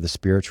 the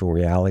spiritual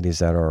realities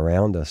that are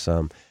around us.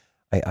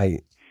 I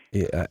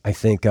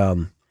think.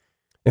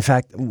 In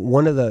fact,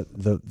 one of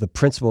the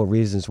principal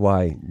reasons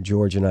why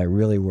George and I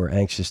really were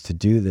anxious to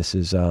do this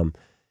is,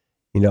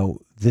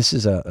 this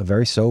is a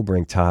very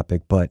sobering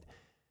topic, but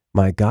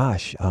my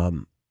gosh,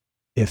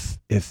 if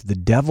the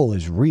devil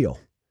is real,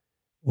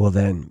 well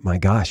then, my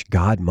gosh,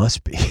 God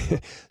must be.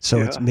 So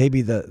it's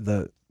maybe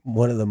the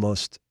one of the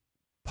most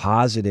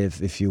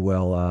positive, if you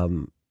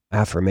will,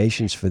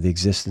 affirmations for the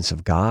existence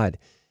of God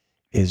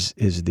is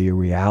the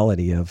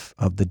reality of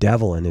the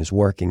devil and his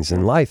workings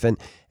in life, and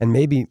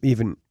maybe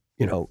even,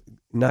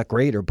 not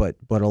greater, but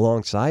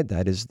alongside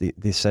that is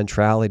the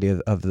centrality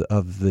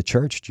of the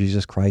church,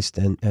 Jesus Christ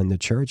and the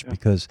church,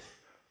 because,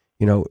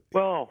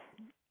 Well,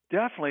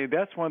 definitely,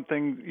 that's one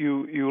thing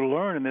you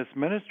learn in this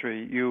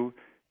ministry. You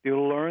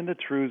learn the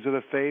truths of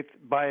the faith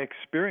by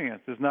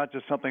experience. It's not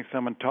just something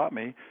someone taught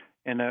me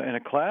in a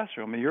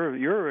classroom.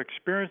 You're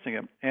experiencing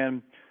it.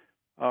 And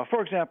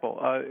for example,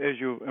 as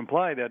you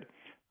implied, that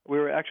we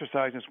were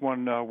exercising this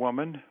one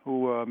woman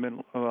who,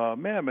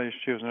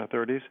 she was in her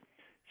 30s.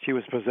 She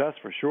was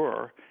possessed for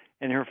sure,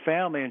 and her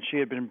family and she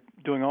had been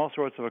doing all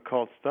sorts of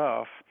occult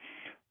stuff,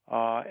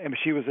 and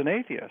she was an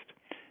atheist,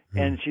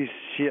 and she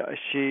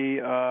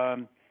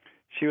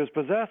was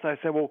possessed. I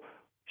said, well,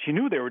 she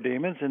knew there were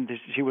demons, and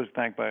she was,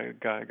 thanked by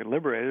God, got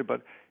liberated.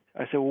 But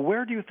I said, well,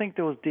 where do you think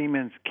those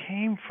demons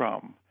came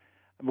from?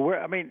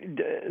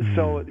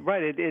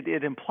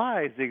 It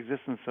implies the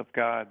existence of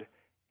God,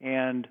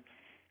 and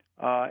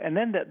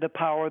then the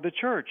power of the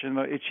church. And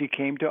she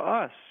came to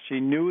us. She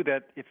knew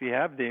that if you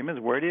have demons,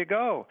 where do you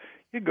go?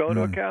 You go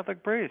to a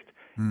Catholic priest.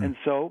 And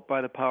so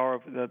by the power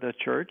of the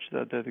church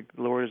that the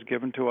Lord has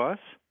given to us,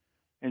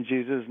 in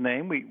Jesus'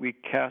 name, we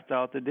cast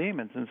out the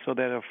demons. And so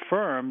that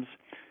affirms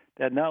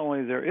that not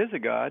only there is a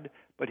God,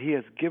 but he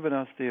has given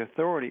us the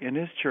authority in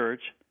his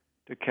church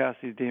to cast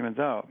these demons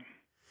out.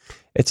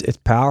 It's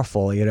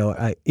powerful,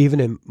 even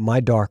in my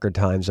darker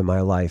times in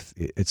my life,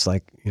 it's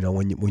like,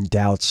 when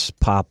doubts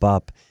pop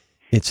up,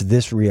 it's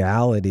this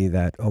reality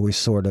that always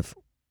sort of,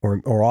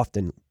 or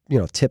often,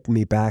 tip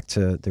me back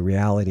to the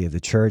reality of the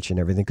church and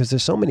everything, because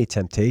there's so many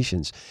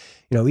temptations.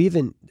 I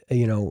don't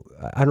know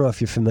if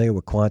you're familiar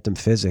with quantum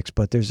physics,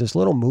 but there's this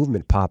little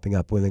movement popping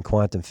up within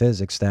quantum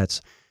physics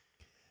that's,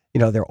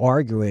 they're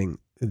arguing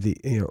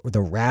the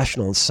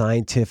rational and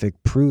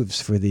scientific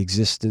proofs for the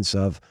existence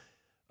of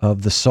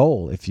of the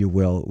soul, if you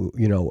will,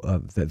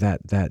 of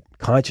that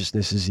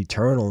consciousness is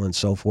eternal and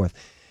so forth.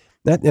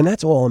 And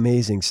that's all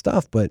amazing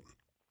stuff. But,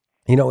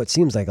 it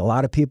seems like a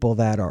lot of people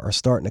that are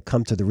starting to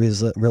come to the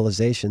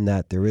realization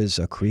that there is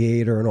a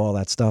creator and all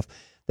that stuff,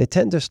 they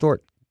tend to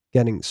start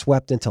getting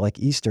swept into like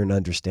Eastern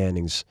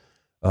understandings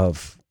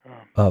of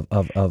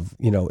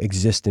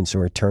existence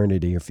or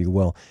eternity, if you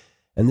will.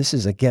 And this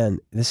is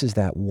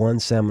that one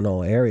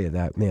seminal area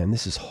that, man,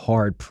 this is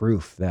hard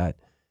proof that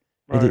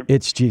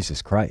it's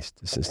Jesus Christ.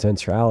 It's the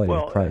centrality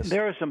of Christ.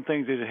 There are some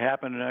things that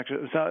happen.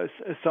 Actually,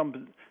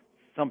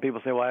 some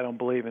people say, well, I don't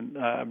believe in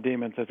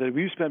demons. I said, well,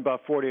 you spend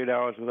about 48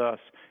 hours with us,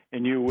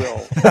 and you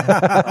will.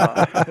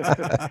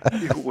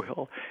 You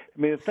will. I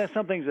mean,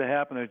 some things that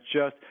happen are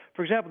just,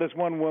 for example, this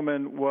one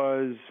woman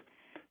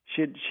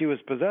she was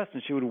possessed,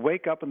 and she would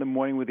wake up in the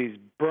morning with these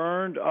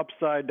burned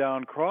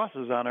upside-down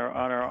crosses on her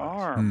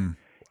arm.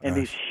 And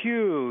these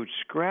huge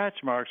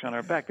scratch marks on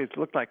her back. They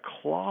looked like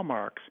claw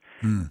marks.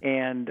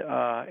 And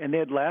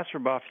they'd last for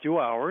about a few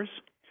hours.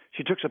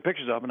 She took some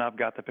pictures of them, and I've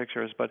got the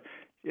pictures, but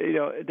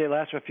they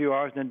last for a few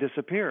hours and then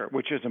disappear,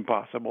 which is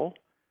impossible.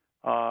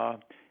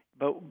 But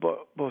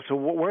so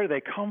where do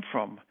they come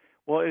from?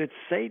 Well, it's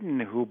Satan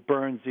who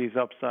burns these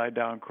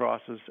upside-down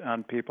crosses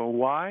on people.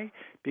 Why?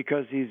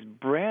 Because he's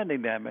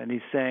branding them, and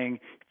he's saying,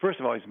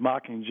 first of all, he's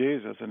mocking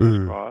Jesus in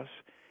his cross,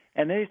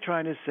 and then he's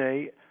trying to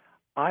say,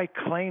 I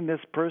claim this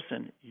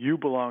person. You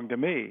belong to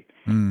me.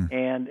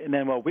 And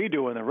then what we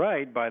do on the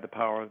right, by the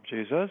power of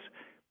Jesus,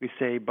 we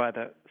say by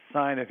the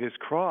sign of his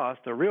cross,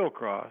 the real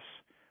cross,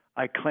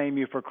 I claim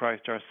you for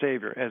Christ our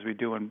Savior, as we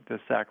do in the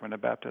sacrament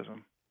of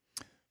baptism.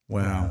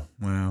 Wow.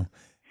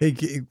 Hey,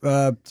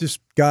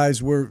 just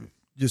guys, we're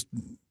just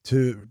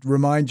to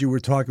remind you, we're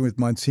talking with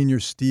Monsignor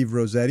Stephen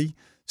Rossetti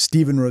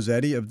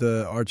of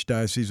the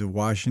Archdiocese of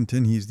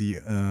Washington. He's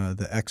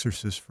the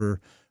exorcist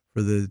for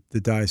the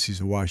Diocese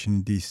of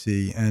Washington,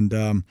 D.C.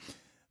 And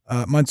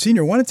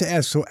Monsignor, I wanted to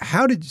ask,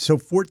 so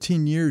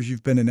 14 years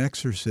you've been an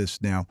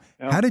exorcist now.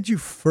 Yeah. How did you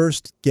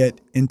first get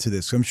into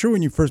this? I'm sure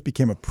when you first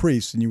became a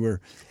priest and you were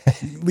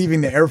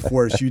leaving the Air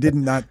Force, you did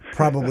not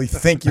probably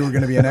think you were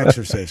going to be an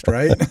exorcist,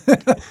 right?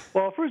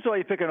 Well, first of all,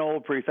 you pick an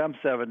old priest. I'm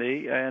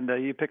 70, and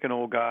you pick an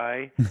old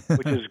guy,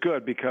 which is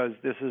good because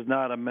this is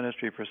not a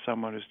ministry for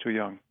someone who's too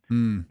young.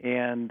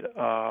 And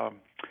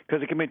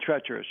because it can be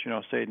treacherous.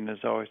 Satan is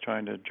always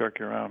trying to jerk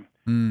you around.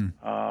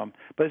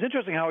 But it's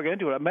interesting how I get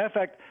into it. As a matter of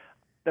fact,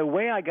 the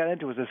way I got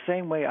into it was the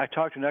same way I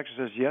talked to an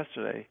exorcist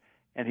yesterday,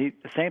 and the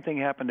same thing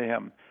happened to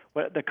him.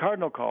 Well, the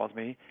cardinal calls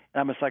me,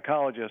 and I'm a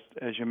psychologist,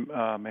 as you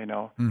may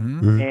know,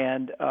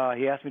 and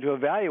he asked me to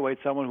evaluate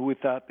someone who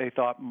they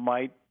thought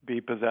might be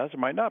possessed or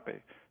might not be.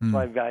 So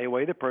I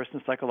evaluated the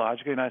person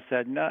psychologically, and I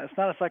said, no, it's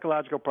not a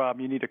psychological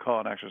problem. You need to call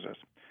an exorcist.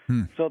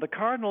 So the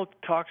cardinal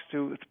talks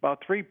to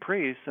about 3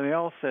 priests, and they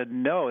all said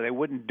no, they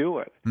wouldn't do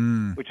it,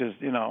 which is,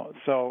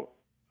 so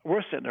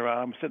we're sitting around.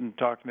 I'm sitting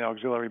talking to the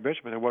auxiliary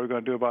bishop. I said, what are we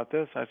going to do about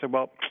this? I said,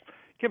 well,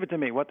 give it to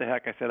me. What the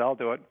heck? I said, I'll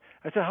do it.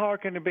 I said, how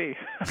hard can it be?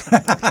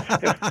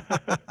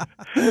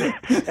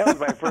 That was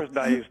my first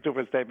naive,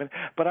 stupid statement.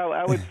 But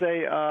I would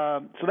say,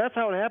 so that's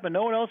how it happened.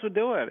 No one else would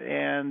do it.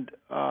 And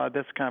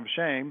that's kind of a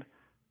shame.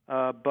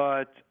 So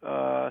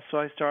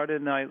I started,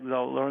 and I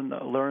learned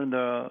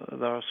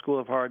the School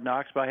of Hard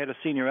Knocks. But I had a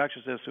senior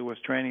exorcist who was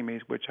training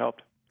me, which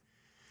helped.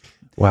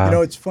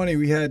 Wow. It's funny.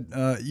 We had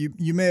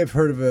you may have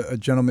heard of a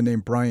gentleman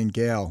named Brian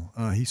Gale.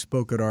 He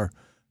spoke at our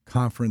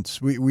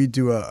conference. We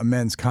do a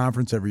men's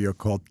conference every year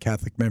called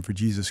Catholic Men for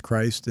Jesus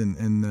Christ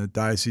in the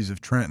Diocese of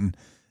Trenton.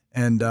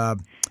 And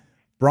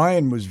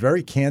Brian was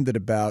very candid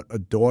about a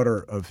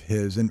daughter of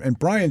his. And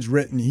Brian's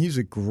he's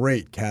a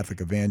great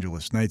Catholic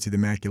evangelist, Knights of the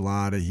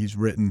Immaculata. He's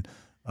written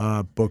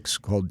books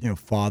called,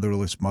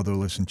 Fatherless,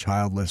 Motherless, and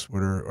Childless,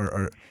 what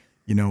are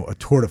a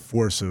tour de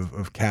force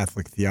of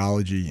Catholic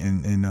theology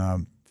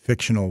in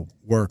fictional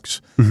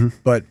works.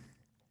 But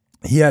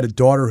he had a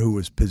daughter who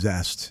was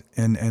possessed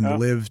and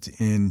lived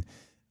in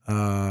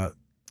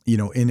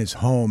in his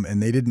home,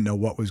 and they didn't know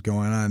what was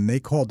going on. And they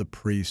called the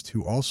priest,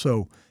 who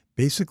also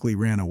basically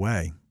ran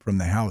away from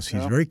the house.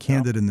 He's very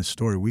candid in the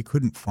story. We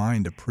couldn't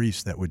find a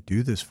priest that would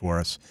do this for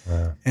us.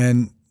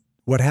 And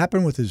what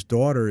happened with his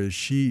daughter is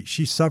she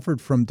suffered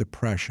from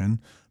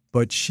depression,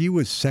 but she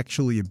was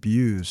sexually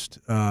abused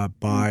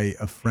by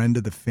a friend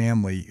of the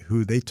family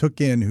who they took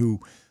in,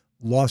 who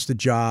lost a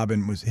job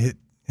and was hit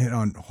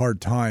on hard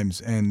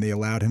times, and they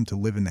allowed him to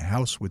live in the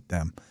house with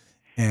them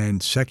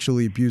and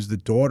sexually abused the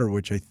daughter,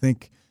 which I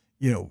think,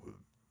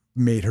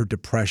 made her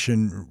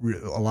depression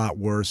a lot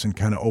worse and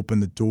kind of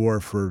opened the door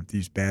for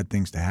these bad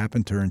things to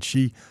happen to her. And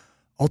she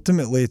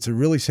ultimately, it's a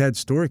really sad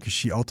story because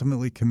she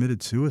ultimately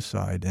committed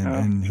suicide,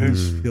 and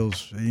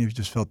he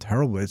just felt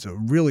terrible. It's a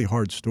really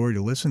hard story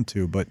to listen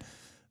to, but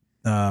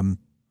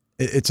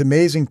it's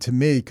amazing to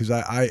me because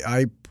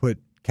I put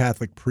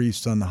Catholic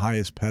priests on the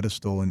highest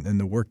pedestal,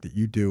 and the work that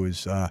you do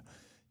is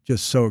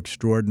just so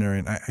extraordinary.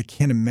 And I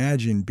can't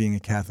imagine being a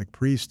Catholic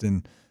priest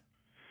and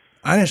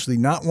honestly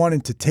not wanting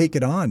to take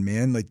it on,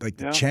 man. Like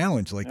the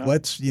challenge,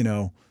 let's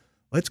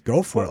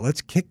go for it.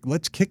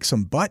 Let's kick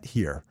some butt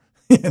here.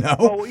 You know?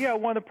 Oh, yeah,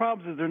 one of the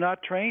problems is they're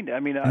not trained. I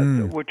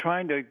mean, we're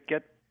trying to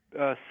get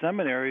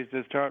seminaries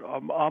to start.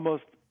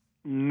 Almost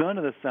none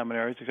of the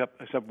seminaries,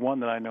 except one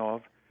that I know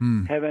of,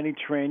 have any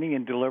training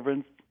in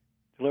deliverance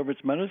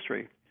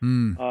ministry.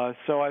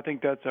 So I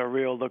think that's a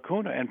real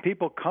lacuna. And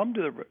people come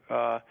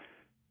to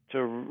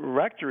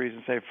rectories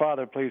and say,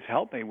 Father, please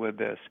help me with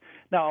this.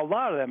 Now, a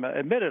lot of them,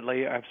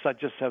 admittedly,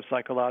 just have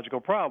psychological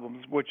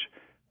problems, which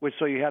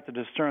so you have to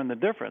discern the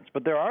difference.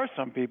 But there are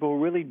some people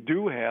who really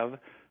do have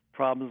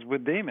problems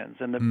with demons,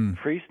 and the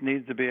priest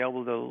needs to be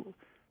able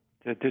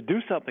to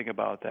do something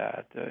about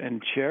that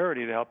in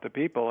charity to help the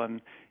people,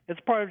 and it's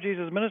part of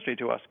Jesus' ministry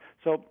to us.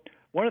 So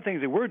one of the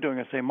things that we're doing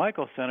at St.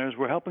 Michael's Center is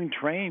we're helping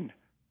train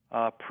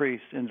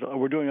priests, and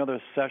we're doing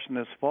another session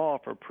this fall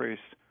for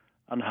priests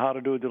on how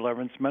to do a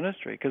deliverance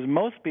ministry, because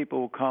most people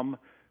who come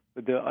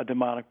with a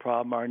demonic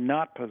problem are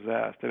not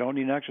possessed. They don't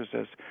need an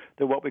exorcist.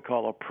 They're what we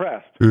call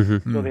oppressed.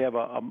 So they have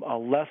a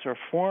lesser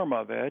form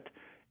of it,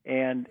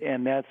 and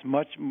that's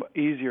much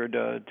easier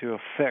to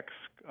fix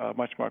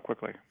much more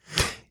quickly.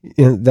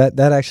 You know,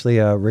 that actually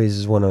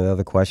raises one of the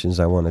other questions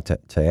I wanted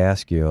to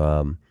ask you.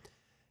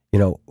 You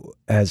know,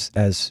 as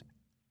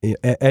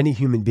any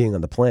human being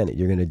on the planet,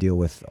 you're going to deal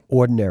with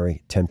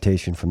ordinary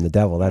temptation from the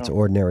devil. That's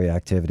ordinary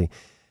activity.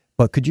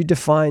 But could you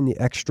define the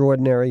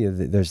extraordinary?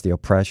 There's the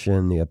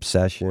oppression, the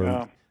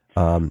obsession,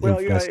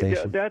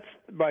 infestation. Yeah, that's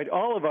right.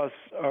 All of us,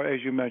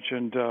 as you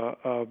mentioned,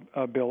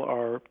 Bill,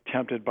 are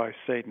tempted by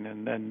Satan.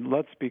 And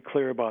let's be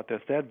clear about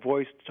this. That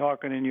voice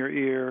talking in your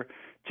ear,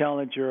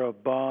 telling that you're a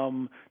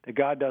bum, that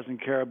God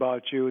doesn't care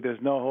about you,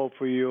 there's no hope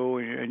for you,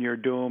 and you're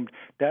doomed.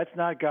 That's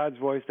not God's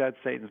voice. That's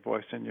Satan's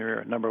voice in your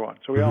ear, number one.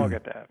 So we all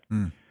get that.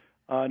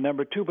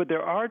 Number two, but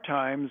there are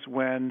times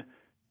when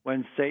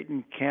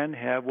Satan can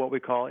have what we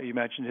call, you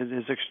mentioned,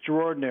 his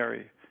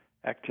extraordinary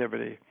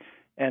activity.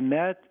 And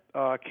that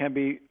can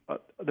be, there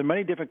are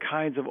many different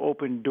kinds of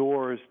open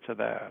doors to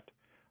that.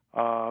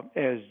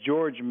 As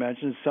George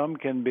mentioned, some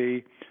can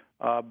be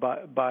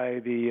by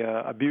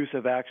the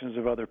abusive actions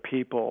of other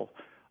people,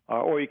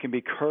 or you can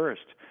be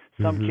cursed.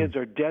 Some kids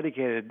are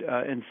dedicated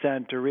in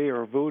Santeria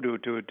or voodoo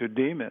to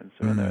demons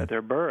at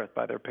their birth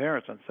by their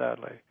parents,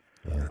 sadly.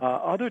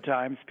 Other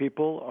times,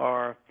 people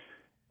are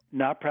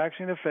not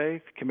practicing the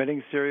faith,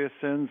 committing serious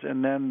sins,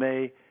 and then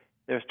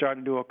they're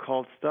starting to do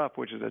occult stuff,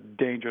 which is a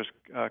dangerous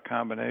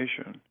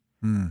combination.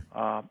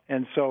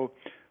 And so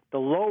the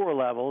lower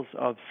levels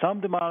of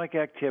some demonic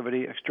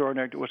activity,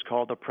 extraordinary, what's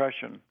called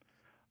oppression.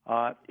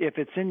 If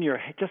it's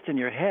just in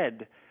your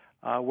head,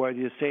 where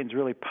Satan's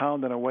really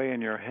pounding away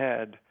in your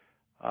head,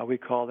 we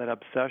call that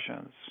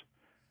obsessions.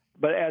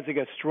 But as it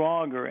gets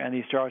stronger and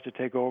he starts to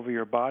take over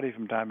your body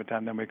from time to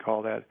time, then we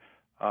call that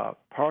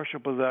partial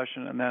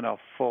possession and then a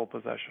full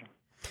possession.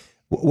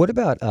 What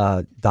about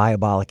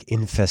diabolic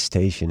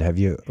infestation? Have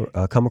you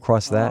come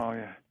across that? Oh,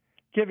 yeah.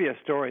 Give you a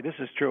story. This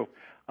is true.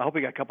 I hope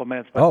we got a couple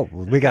minutes.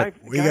 We got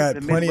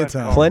plenty of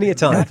time. Plenty of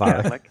time,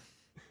 Father. Catholic.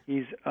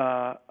 He's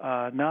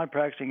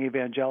non-practicing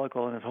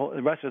evangelical, and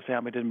the rest of his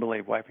family didn't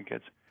believe, wife and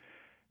kids.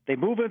 They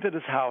move into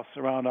this house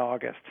around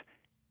August.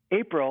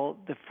 April,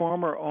 the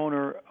former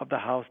owner of the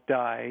house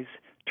dies.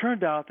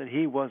 Turned out that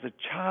he was a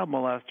child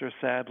molester,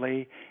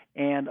 sadly,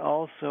 and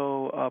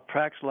also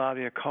practiced a lot of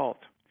the occult.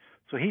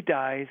 So he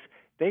dies.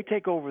 They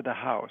take over the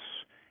house,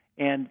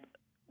 and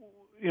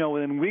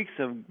within weeks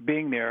of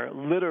being there,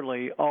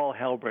 literally all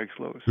hell breaks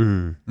loose.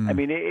 I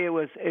mean, it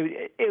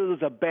was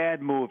a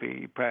bad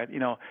movie.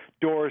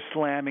 Doors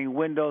slamming,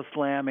 windows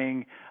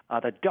slamming,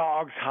 the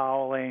dogs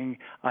howling,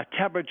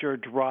 temperature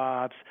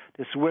drops,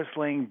 this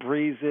whistling,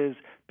 breezes,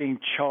 being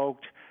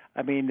choked.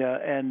 I mean,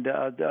 and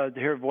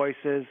hear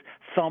voices,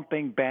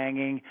 thumping,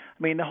 banging.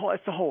 I mean,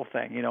 it's the whole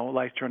thing.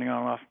 Lights turning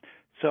on and off.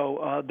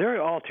 So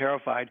they're all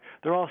terrified.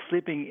 They're all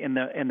sleeping in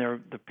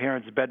the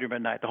parents' bedroom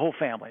at night. The whole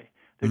family.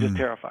 They're just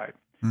terrified.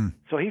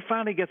 So he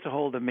finally gets a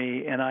hold of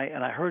me, and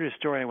I heard his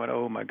story, and I went,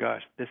 oh my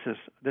gosh, this is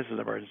an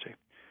emergency.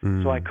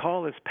 So I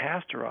call this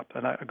pastor up,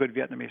 a good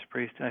Vietnamese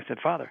priest, and I said,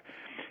 Father,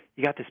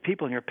 you got these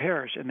people in your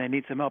parish, and they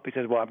need some help. He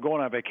said, well, I'm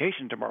going on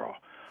vacation tomorrow.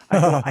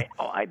 I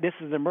said, this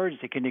is an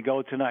emergency. Can you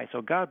go tonight?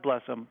 So God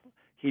bless him.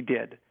 He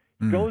did.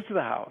 He goes to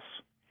the house,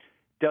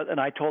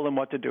 and I told him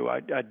what to do.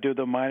 I'd do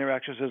the minor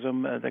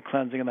exorcism, the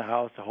cleansing of the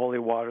house, the holy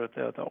water,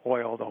 the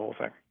oil, the whole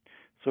thing.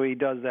 So he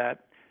does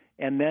that,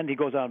 and then he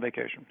goes on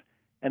vacation.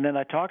 And then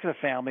I talked to the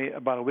family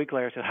about a week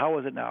later. I said, how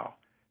is it now?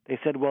 They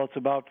said, well, it's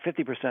about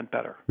 50%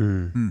 better.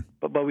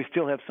 But we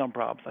still have some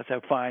problems. I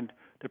said, fine,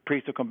 the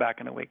priest will come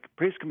back in a week. The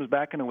priest comes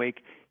back in a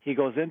week. He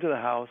goes into the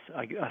house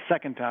a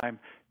second time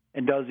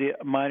and does the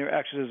minor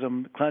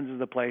exorcism, cleanses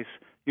the place,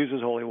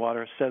 uses holy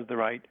water, says the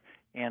rite,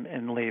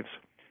 and leaves.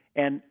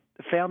 And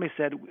the family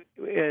said,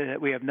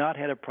 we have not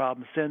had a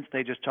problem since.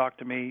 They just talked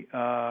to me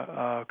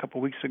a couple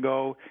of weeks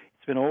ago.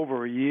 It's been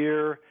over a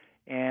year,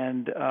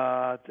 and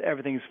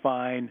everything's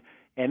fine.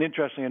 And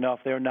interestingly enough,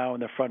 they're now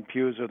in the front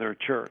pews of their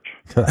church.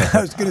 I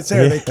was going to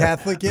say, are they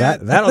Catholic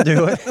yet? That'll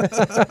do it.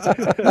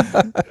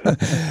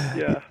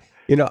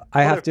 Yeah.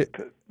 I have to.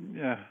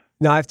 Yeah.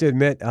 No, I have to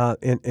admit,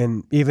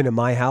 and even in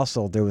my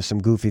household, there was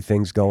some goofy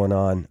things going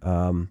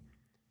on.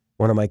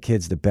 one of my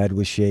kids, the bed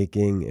was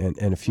shaking,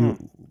 and a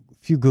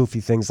few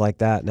goofy things like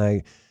that.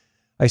 And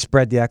I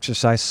spread the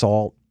exercise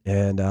salt,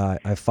 and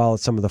I followed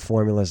some of the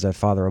formulas that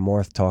Father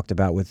Amorth talked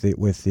about with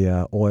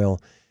the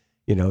oil,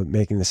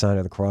 making the sign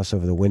of the cross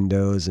over the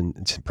windows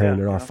and praying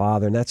to our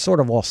Father, and that sort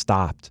of all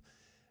stopped.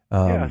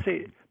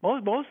 See,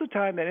 most of the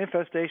time that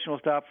infestation will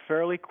stop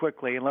fairly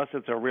quickly unless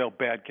it's a real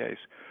bad case.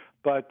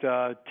 But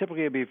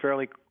typically it'll be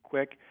fairly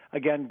quick.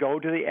 Again, go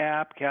to the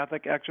app,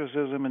 Catholic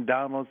Exorcism, and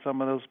download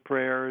some of those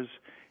prayers.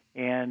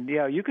 And,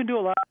 you can do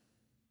a lot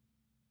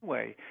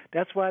way.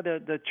 That's why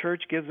the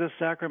church gives us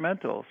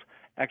sacramentals: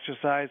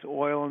 exercise,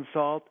 oil and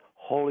salt,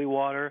 holy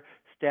water,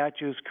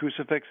 statues,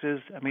 crucifixes.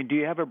 I mean, do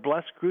you have a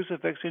blessed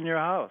crucifix in your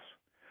house?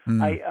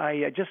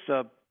 I just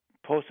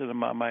posted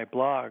on my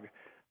blog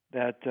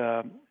that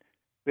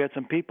we had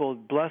some people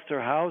bless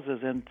their houses,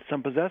 and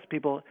some possessed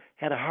people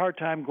had a hard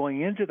time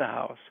going into the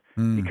house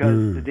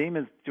because the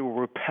demons were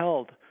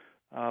repelled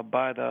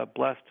by the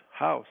blessed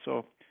house.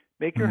 So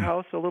make your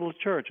house a little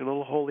church, a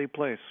little holy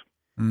place.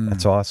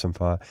 That's awesome,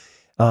 Father.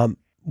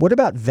 What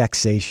about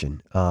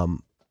vexation?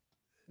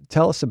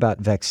 Tell us about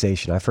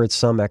vexation. I've heard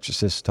some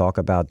exorcists talk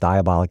about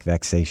diabolic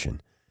vexation.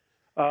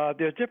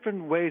 There's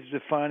different ways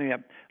of defining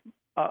it.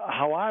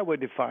 How I would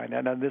define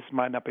that, and this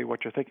might not be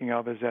what you're thinking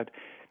of, is that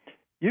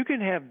you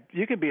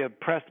can be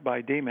oppressed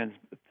by demons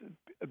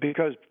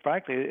because,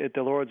 frankly,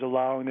 the Lord's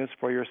allowing this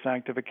for your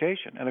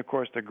sanctification. And of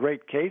course, the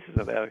great cases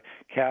of that,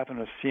 Catherine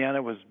of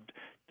Siena was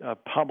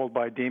pummeled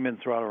by demons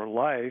throughout her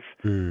life.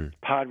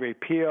 Padre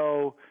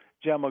Pio,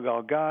 Gemma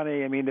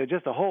Galgani. I mean, there's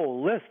just a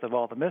whole list of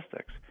all the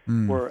mystics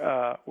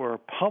were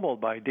pummeled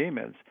by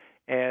demons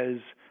as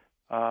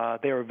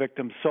they were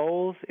victim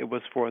souls. It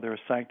was for their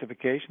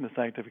sanctification, the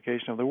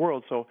sanctification of the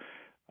world. So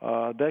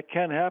that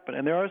can happen.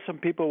 And there are some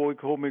people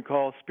whom we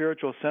call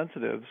spiritual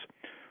sensitives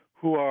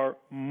who are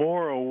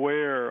more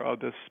aware of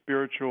the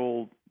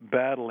spiritual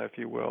battle, if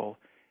you will,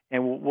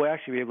 and will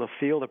actually be able to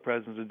feel the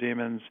presence of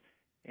demons,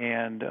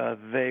 and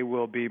they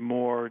will be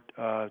more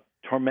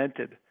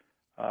tormented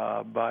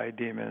by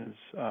demons.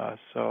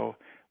 So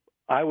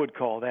I would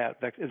call that.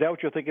 Is that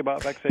what you're thinking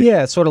about, vexation?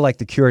 Yeah, it's sort of like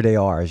the Cure de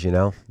Ars,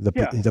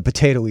 the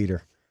potato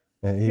eater.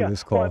 He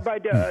was called. Well,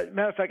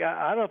 matter of fact,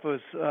 I don't know if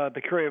it was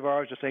the Cure of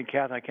Ars or St.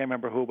 Catherine, I can't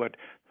remember who, but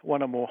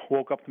one of them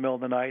woke up in the middle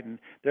of the night, and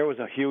there was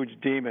a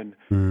huge demon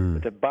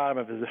at the bottom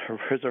of his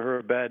or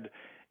her bed,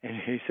 and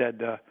he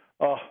said,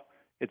 "Oh,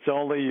 it's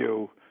only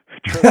you."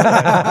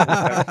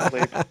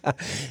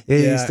 He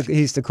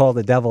used to call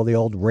the devil the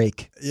old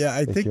rake. Yeah,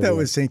 I think that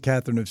was St.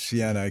 Catherine of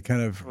Siena. I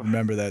kind of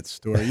remember that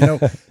story.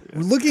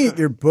 Looking at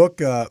your book,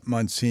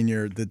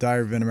 Monsignor, The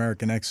Diary of an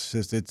American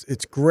Exorcist,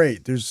 it's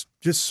great. There's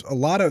just a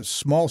lot of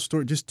small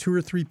stories, just 2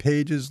 or 3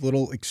 pages,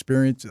 little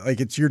experience. Like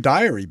it's your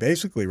diary,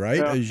 basically,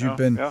 right? As you've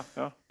been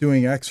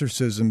doing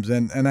exorcisms,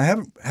 and I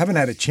haven't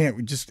had a chance.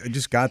 I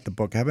just got the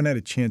book. I haven't had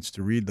a chance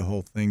to read the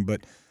whole thing,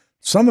 but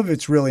some of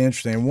it's really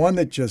interesting. And one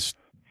that just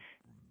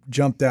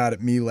jumped out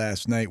at me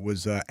last night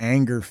was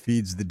Anger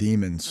Feeds the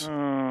Demons.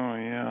 Oh,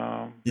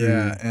 yeah.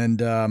 Yeah, and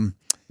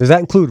does that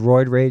include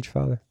roid rage,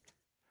 Father?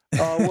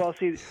 Well,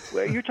 see,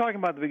 you're talking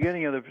about the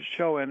beginning of the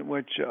show, in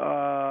which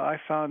I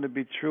found to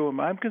be true.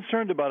 I'm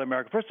concerned about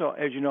America. First of all,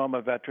 as you know, I'm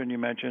a veteran, you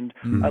mentioned.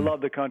 I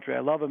love the country. I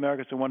love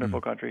America. It's a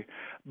wonderful country.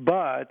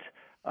 But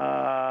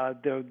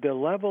the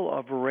level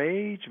of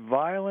rage,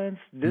 violence,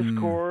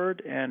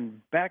 discord,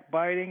 and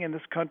backbiting in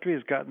this country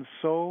has gotten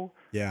so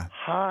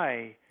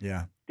high.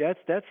 Yeah.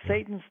 That's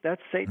Satan's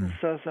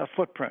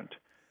footprint.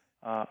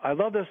 I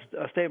love this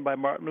statement by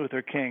Martin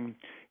Luther King.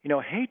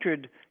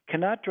 Hatred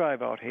cannot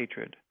drive out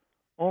hatred.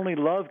 Only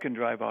love can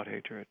drive out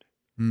hatred.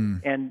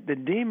 And the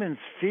demons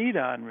feed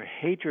on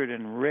hatred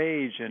and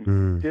rage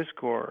and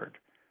discord.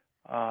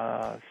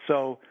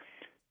 So,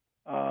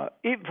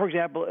 even, for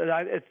example,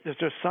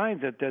 there's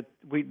signs that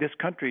this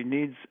country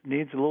needs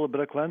a little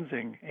bit of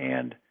cleansing,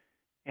 and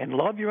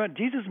love your enemies.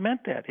 Jesus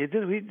meant that.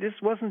 This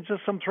wasn't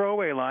just some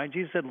throwaway line.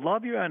 Jesus said,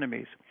 love your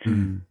enemies.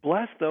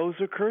 Bless those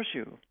who curse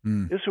you.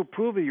 This will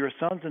prove that you're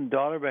sons and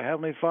daughters of a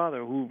Heavenly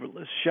Father who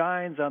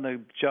shines on the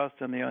just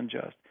and the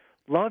unjust.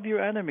 Love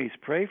your enemies.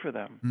 Pray for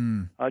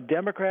them.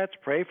 Democrats,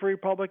 pray for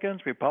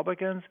Republicans.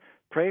 Republicans,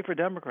 pray for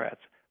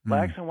Democrats.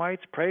 Blacks and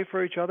whites, pray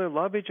for each other.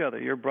 Love each other.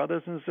 You're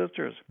brothers and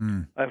sisters.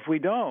 If we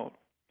don't,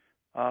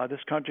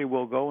 this country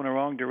will go in the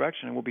wrong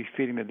direction, and we'll be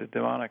feeding the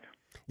demonic.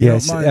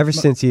 Yes, ever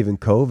since even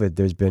COVID,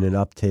 there's been an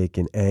uptake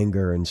in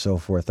anger and so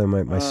forth. And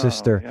my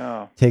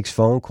sister takes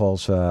phone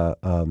calls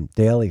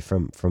daily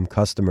from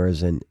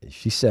customers, and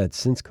she said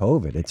since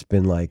COVID, it's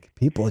been like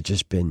people have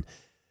just been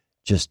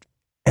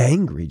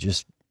angry,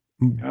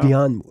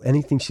 beyond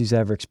anything she's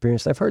ever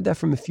experienced. I've heard that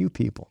from a few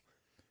people.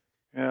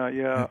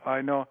 Yeah,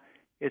 I know.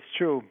 It's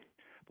true.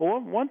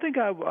 But one thing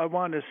I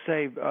wanted to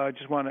say,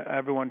 just want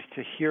everyone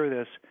to hear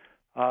this.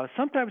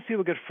 Sometimes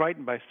people get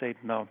frightened by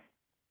Satan, though.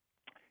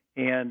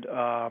 And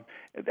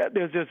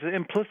there's this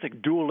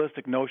implicit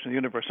dualistic notion of the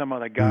universe, somehow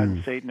that God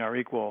and Satan are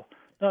equal.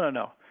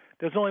 No.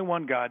 There's only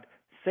one God.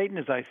 Satan,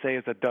 as I say,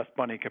 is a dust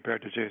bunny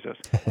compared to Jesus.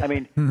 I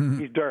mean,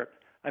 he's dirt.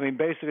 I mean,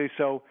 basically,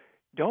 so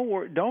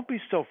don't be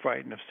so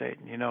frightened of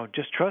Satan.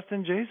 Just trust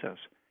in Jesus.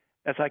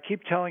 As I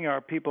keep telling our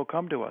people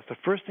come to us, the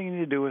first thing you need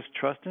to do is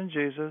trust in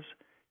Jesus.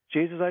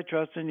 Jesus, I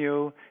trust in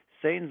you.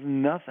 Satan's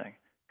nothing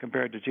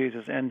compared to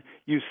Jesus. And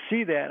you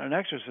see that in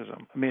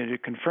exorcism. I mean,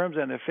 it confirms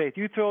that in their faith.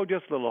 You throw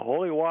just a little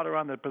holy water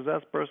on the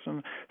possessed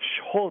person,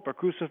 hold up a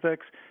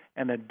crucifix,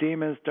 and the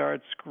demons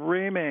start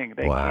screaming.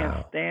 They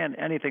can't stand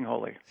anything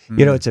holy.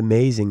 It's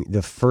amazing.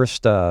 The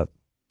first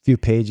few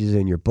pages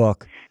in your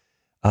book,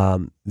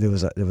 there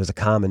was a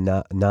common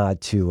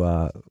nod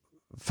to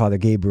Father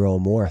Gabriel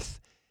Amorth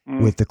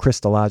with the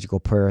Christological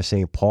prayer of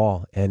St.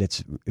 Paul. And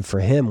it's for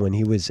him, when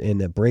he was in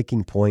a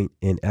breaking point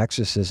in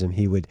exorcism,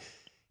 he would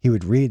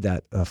read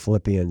that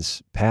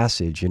Philippians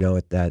passage,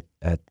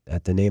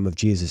 at the name of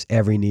Jesus,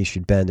 every knee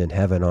should bend in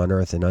heaven, on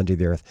earth, and under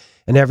the earth,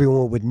 and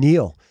everyone would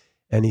kneel.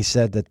 And he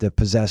said that the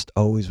possessed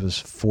always was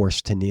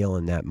forced to kneel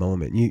in that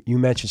moment. You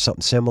mentioned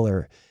something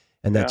similar,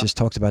 and that just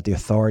talks about the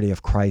authority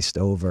of Christ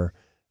over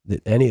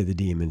any of the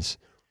demons.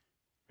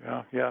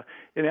 Yeah.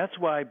 And that's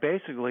why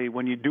basically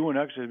when you do an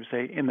exorcism, you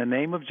say, in the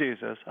name of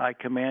Jesus, I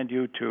command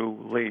you to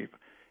leave.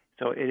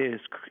 So it is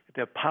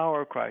the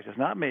power of Christ. It's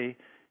not me,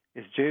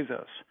 it's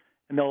Jesus.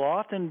 And they'll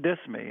often diss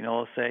me.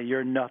 They'll say,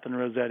 you're nothing,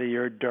 Rossetti,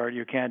 you're dirt,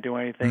 you can't do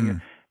anything,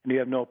 and you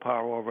have no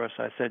power over us.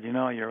 I said,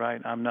 you're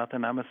right, I'm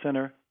nothing, I'm a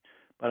sinner,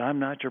 but I'm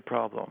not your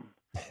problem.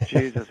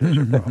 Jesus is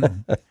your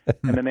problem.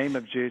 In the name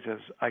of Jesus,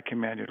 I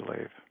command you to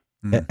leave.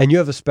 And you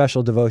have a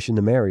special devotion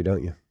to Mary,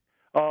 don't you?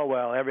 Oh,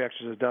 well, every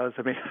exorcist does.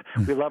 I mean,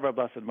 we love our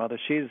Blessed Mother.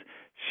 She's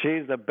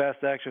the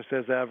best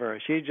exorcist ever.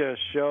 She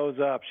just shows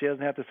up. She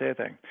doesn't have to say a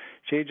thing.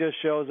 She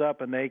just shows up,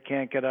 and they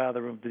can't get out of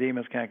the room. The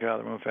demons can't get out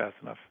of the room fast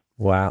enough.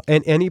 Wow.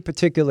 And any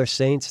particular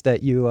saints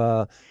that you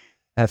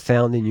have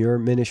found in your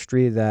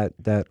ministry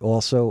that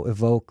also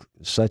evoke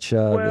such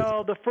a...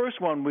 Well, the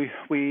first one we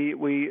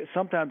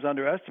sometimes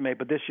underestimate,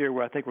 but this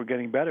year I think we're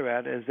getting better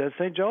at is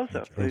St.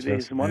 Joseph.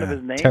 One of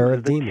his names Terror is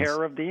of the Demons.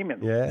 Terror of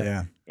Demons.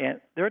 Yeah. And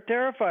they're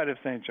terrified of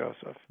St.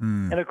 Joseph.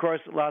 And, of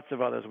course, lots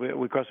of others.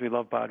 We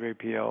love Padre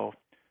Pio.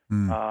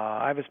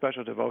 I have a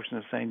special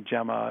devotion to St.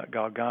 Gemma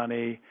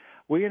Galgani.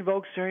 We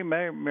invoke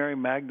Mary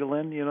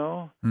Magdalene,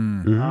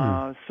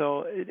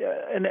 So,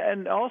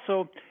 and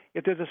also,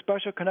 if there's a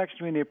special connection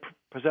between the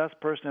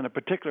possessed person and a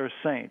particular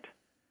saint,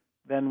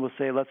 then we'll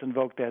say, let's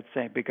invoke that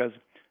saint, because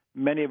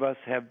many of us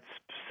have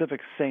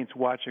specific saints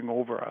watching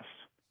over us,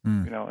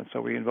 and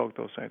so we invoke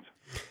those saints.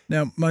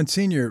 Now,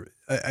 Monsignor,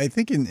 I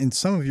think in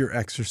some of your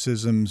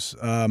exorcisms,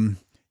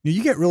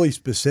 you get really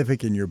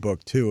specific in your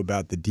book, too,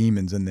 about the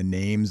demons and the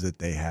names that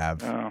they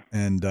have.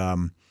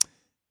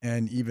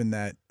 And even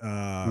that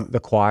the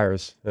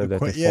choirs that they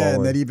fall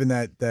and that even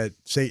that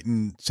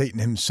Satan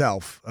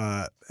himself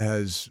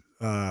has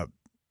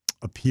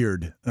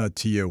appeared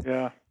to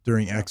you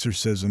during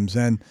exorcisms.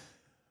 And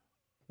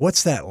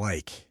what's that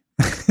like?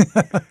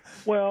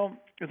 Well,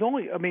 it's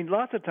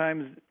lots of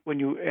times when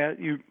you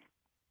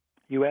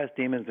ask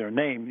demons their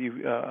name,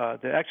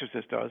 the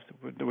exorcist does.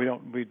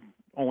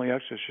 Only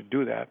exorcists should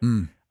do that.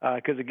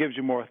 Because it gives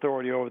you more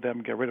authority over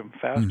them, get rid of them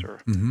faster.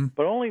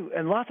 But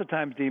and lots of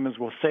times demons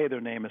will say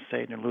their name is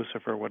Satan or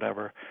Lucifer or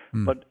whatever,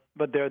 but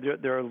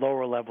they're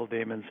lower level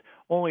demons.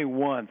 Only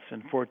once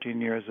in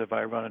 14 years have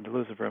I run into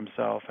Lucifer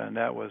himself, and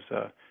that was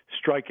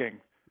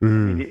striking.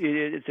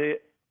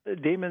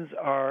 Demons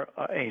are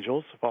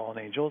angels, fallen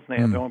angels, and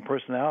they have their own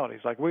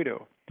personalities like we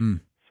do.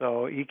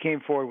 So he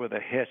came forward with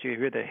a hiss. You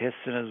hear the hiss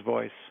in his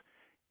voice,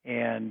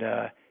 and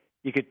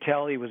you could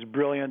tell he was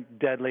brilliant,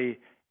 deadly,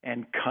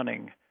 and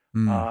cunning.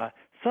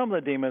 Some of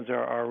the demons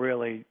are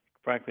really,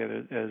 frankly,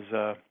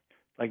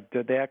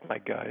 they act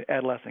like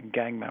adolescent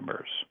gang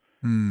members,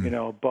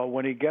 But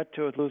when you get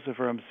to it,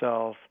 Lucifer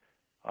himself,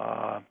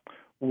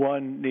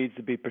 one needs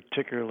to be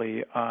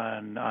particularly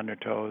on their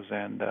toes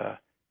and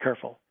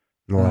careful,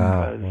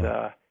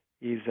 because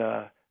he's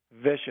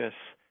vicious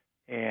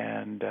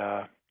and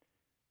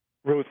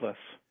ruthless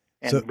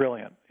and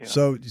brilliant.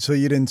 So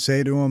you didn't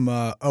say to him,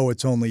 "Oh,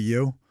 it's only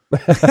you." Well,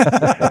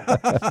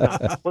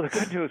 the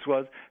good news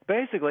was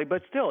basically,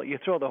 but still, you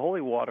throw the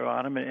holy water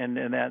on him and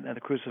the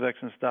crucifix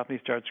and stuff, and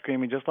he starts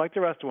screaming just like the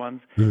rest of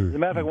ones. As a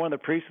matter of fact, one of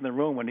the priests in the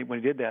room when he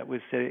did that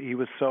he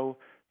was so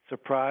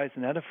surprised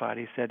and edified.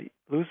 He said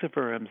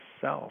Lucifer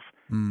himself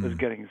was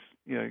getting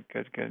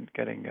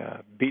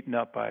beaten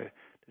up by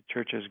the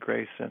church's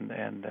grace and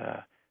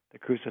the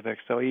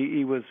crucifix. So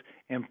he was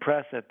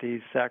impressed at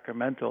these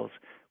sacramentals,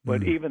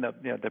 but even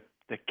the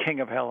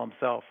king of hell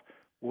himself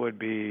would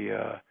be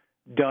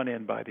done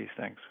in by these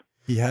things.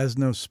 He has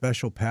no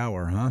special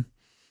power, huh?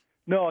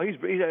 No, he's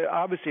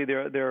obviously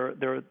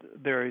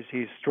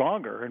he's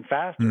stronger and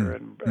faster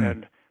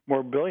and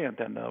more brilliant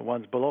than the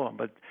ones below him.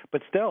 But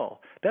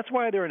still, that's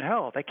why they're in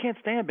hell. They can't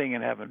stand being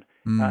in heaven.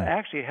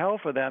 Actually, hell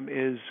for them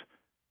is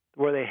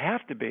where they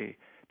have to be,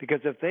 because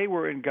if they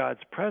were in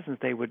God's presence,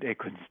 they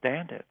couldn't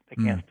stand it. They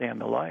can't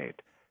stand the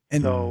light.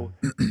 And so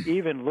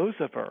even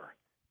Lucifer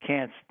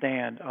can't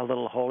stand a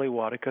little holy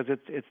water, because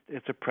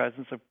it's a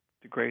presence of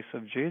the grace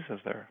of Jesus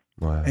there.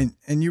 Wow.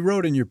 And you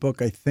wrote in your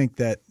book, I think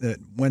that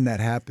when that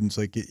happens,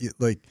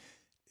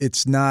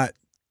 it's not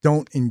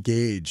don't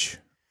engage,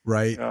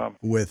 right, Yeah.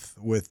 with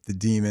the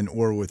demon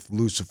or with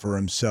Lucifer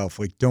himself.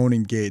 Like, don't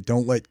engage.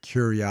 Don't let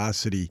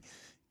curiosity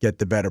get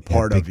the better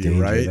part of big you,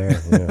 danger right?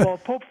 there, yeah. Well,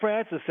 Pope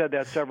Francis said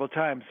that several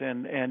times,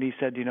 and he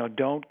said,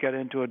 don't get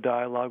into a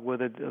dialogue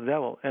with the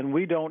devil, and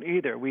we don't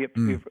either.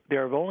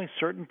 There are only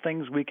certain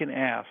things we can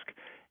ask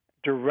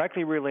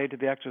directly related to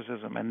the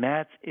exorcism, and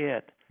that's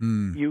it.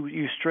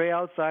 You stray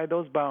outside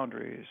those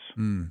boundaries,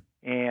 and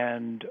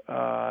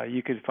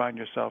you could find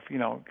yourself, in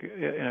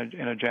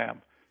a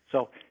jam.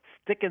 So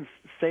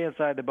stay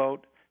inside the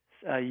boat.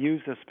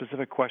 Use the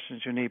specific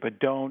questions you need, but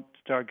don't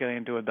start getting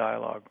into a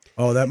dialogue.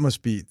 Oh, that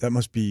must be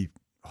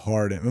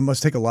hard. It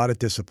must take a lot of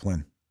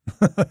discipline.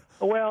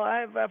 Well,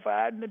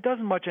 it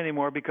doesn't much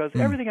anymore because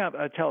everything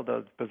I tell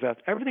those possessed,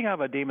 everything out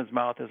of a demon's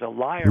mouth is a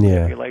lie or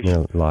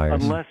manipulation,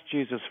 liars. unless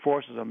Jesus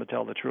forces them to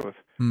tell the truth.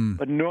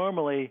 But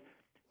normally,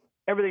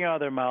 everything out of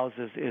their mouths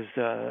is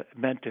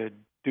meant to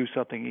do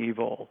something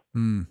evil.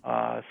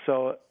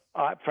 So,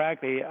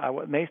 frankly,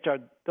 when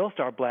they'll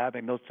start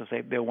blabbing. They'll just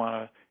say they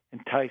want to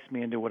entice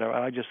me into whatever.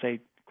 I just say,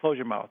 close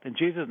your mouth. In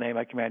Jesus' name,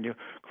 I command you,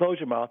 close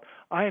your mouth.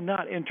 I am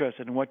not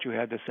interested in what you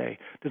have to say.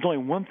 There's only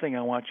one thing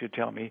I want you to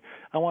tell me.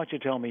 I want you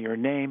to tell me your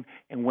name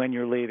and when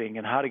you're leaving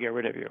and how to get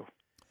rid of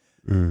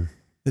you.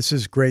 This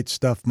is great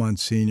stuff,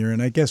 Monsignor.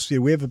 And I guess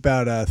we have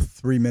about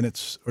 3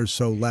 minutes or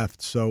so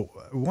left. So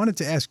I wanted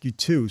to ask you,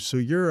 too. So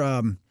you're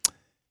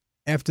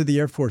after the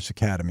Air Force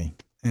Academy,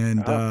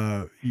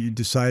 and you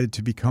decided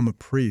to become a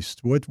priest.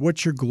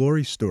 What's your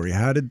glory story?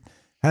 How did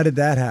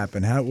that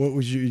happen?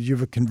 Did you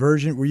have a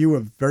conversion? Were you a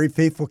very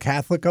faithful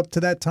Catholic up to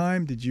that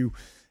time? Did you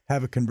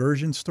have a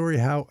conversion story?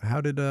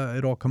 How did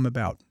it all come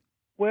about?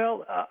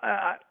 Well,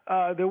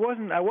 I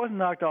wasn't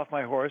knocked off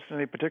my horse in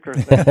any particular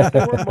thing.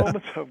 There were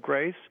moments of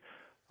grace.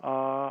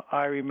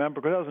 I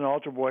remember because I was an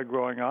altar boy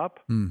growing up,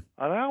 and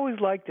I always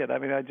liked it. I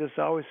mean, I just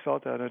always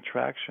felt an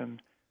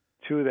attraction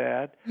to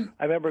that.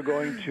 I remember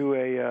going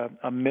to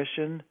a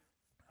mission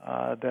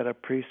that a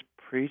priest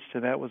preached,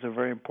 and that was a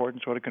very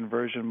important sort of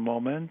conversion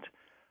moment.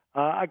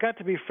 I got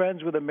to be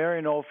friends with the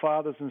Marian Old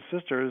Fathers and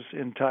Sisters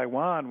in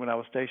Taiwan when I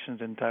was stationed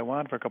in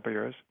Taiwan for a couple of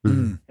years.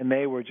 And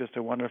they were just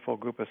a wonderful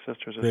group of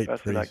sisters,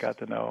 especially that I got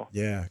to know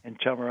and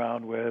chum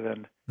around with.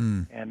 And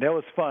that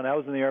was fun. I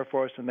was in the Air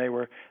Force, and they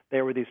were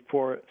these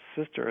poor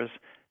sisters,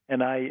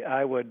 and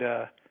I would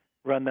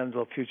run them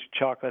little future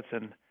chocolates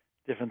and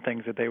different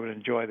things that they would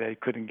enjoy they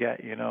couldn't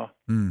get,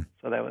 So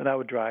that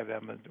would drive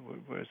them.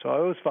 So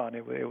it was fun.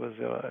 It was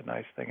a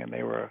nice thing, and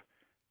they were.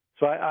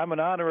 So I'm an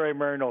honorary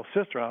Marian Old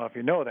Sister. I don't know if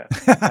you know that.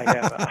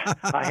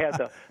 I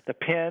have the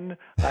pin.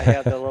 I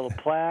have the little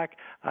plaque.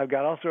 I've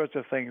got all sorts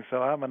of things.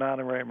 So I'm an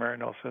honorary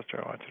Marian Old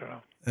Sister. I want you to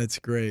know. That's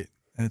great.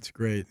 That's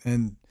great.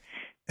 And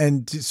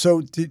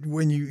so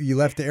when you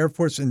left the Air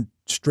Force and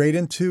straight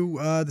into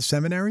the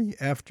seminary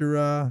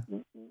after?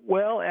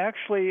 Well,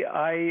 actually,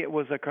 I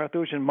was a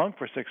Carthusian monk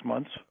for 6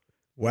 months.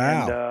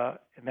 Wow.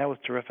 And that was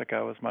terrific.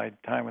 That was my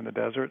time in the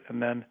desert.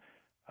 And then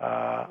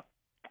I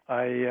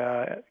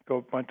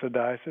went to the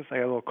diocese. I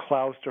had a little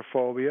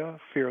claustrophobia,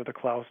 fear of the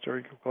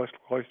cloister,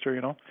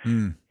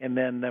 And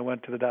then I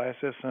went to the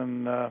diocese,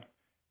 and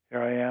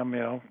here I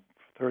am,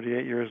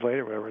 38 years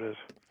later, whatever it is.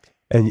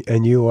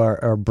 And you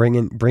are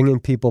bringing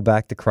people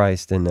back to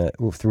Christ and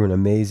through an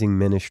amazing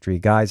ministry.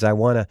 Guys, I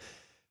want to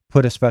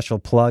put a special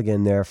plug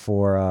in there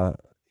for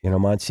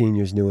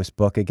Monsignor's newest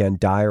book, again,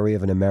 Diary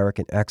of an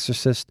American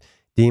Exorcist,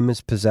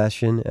 Demons,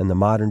 Possession, and the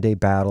Modern-Day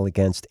Battle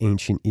Against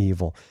Ancient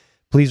Evil.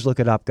 Please look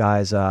it up,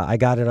 guys. I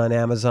got it on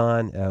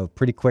Amazon,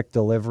 pretty quick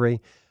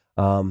delivery.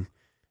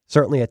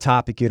 Certainly a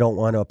topic you don't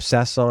want to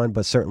obsess on,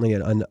 but certainly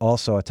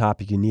also a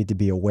topic you need to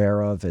be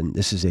aware of, and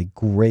this is a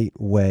great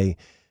way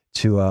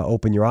to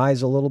open your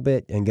eyes a little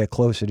bit and get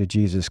closer to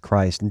Jesus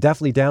Christ. And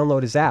definitely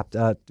download his app.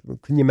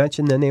 Can you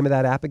mention the name of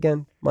that app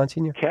again,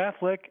 Monsignor?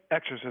 Catholic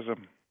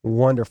Exorcism.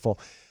 Wonderful.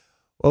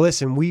 Well,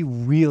 listen, we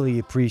really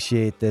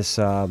appreciate this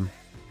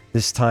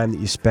this time that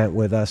you spent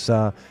with us.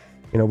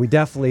 We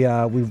definitely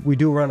we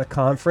do run a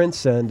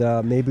conference, and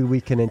maybe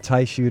we can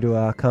entice you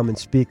to come and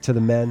speak to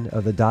the men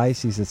of the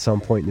diocese at some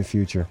point in the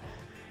future.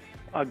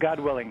 God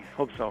willing,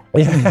 hope so.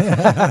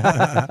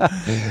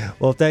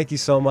 Well, thank you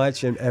so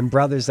much, and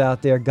brothers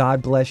out there,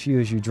 God bless you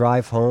as you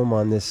drive home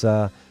on this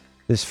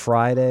this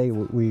Friday.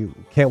 We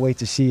can't wait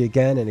to see you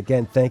again, and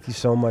again, thank you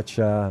so much,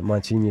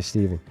 Monsignor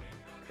Stephen.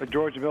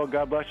 George and Bill,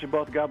 God bless you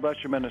both. God bless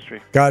your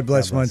ministry. God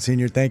bless,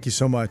 Monsignor. Thank you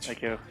so much.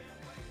 Thank you.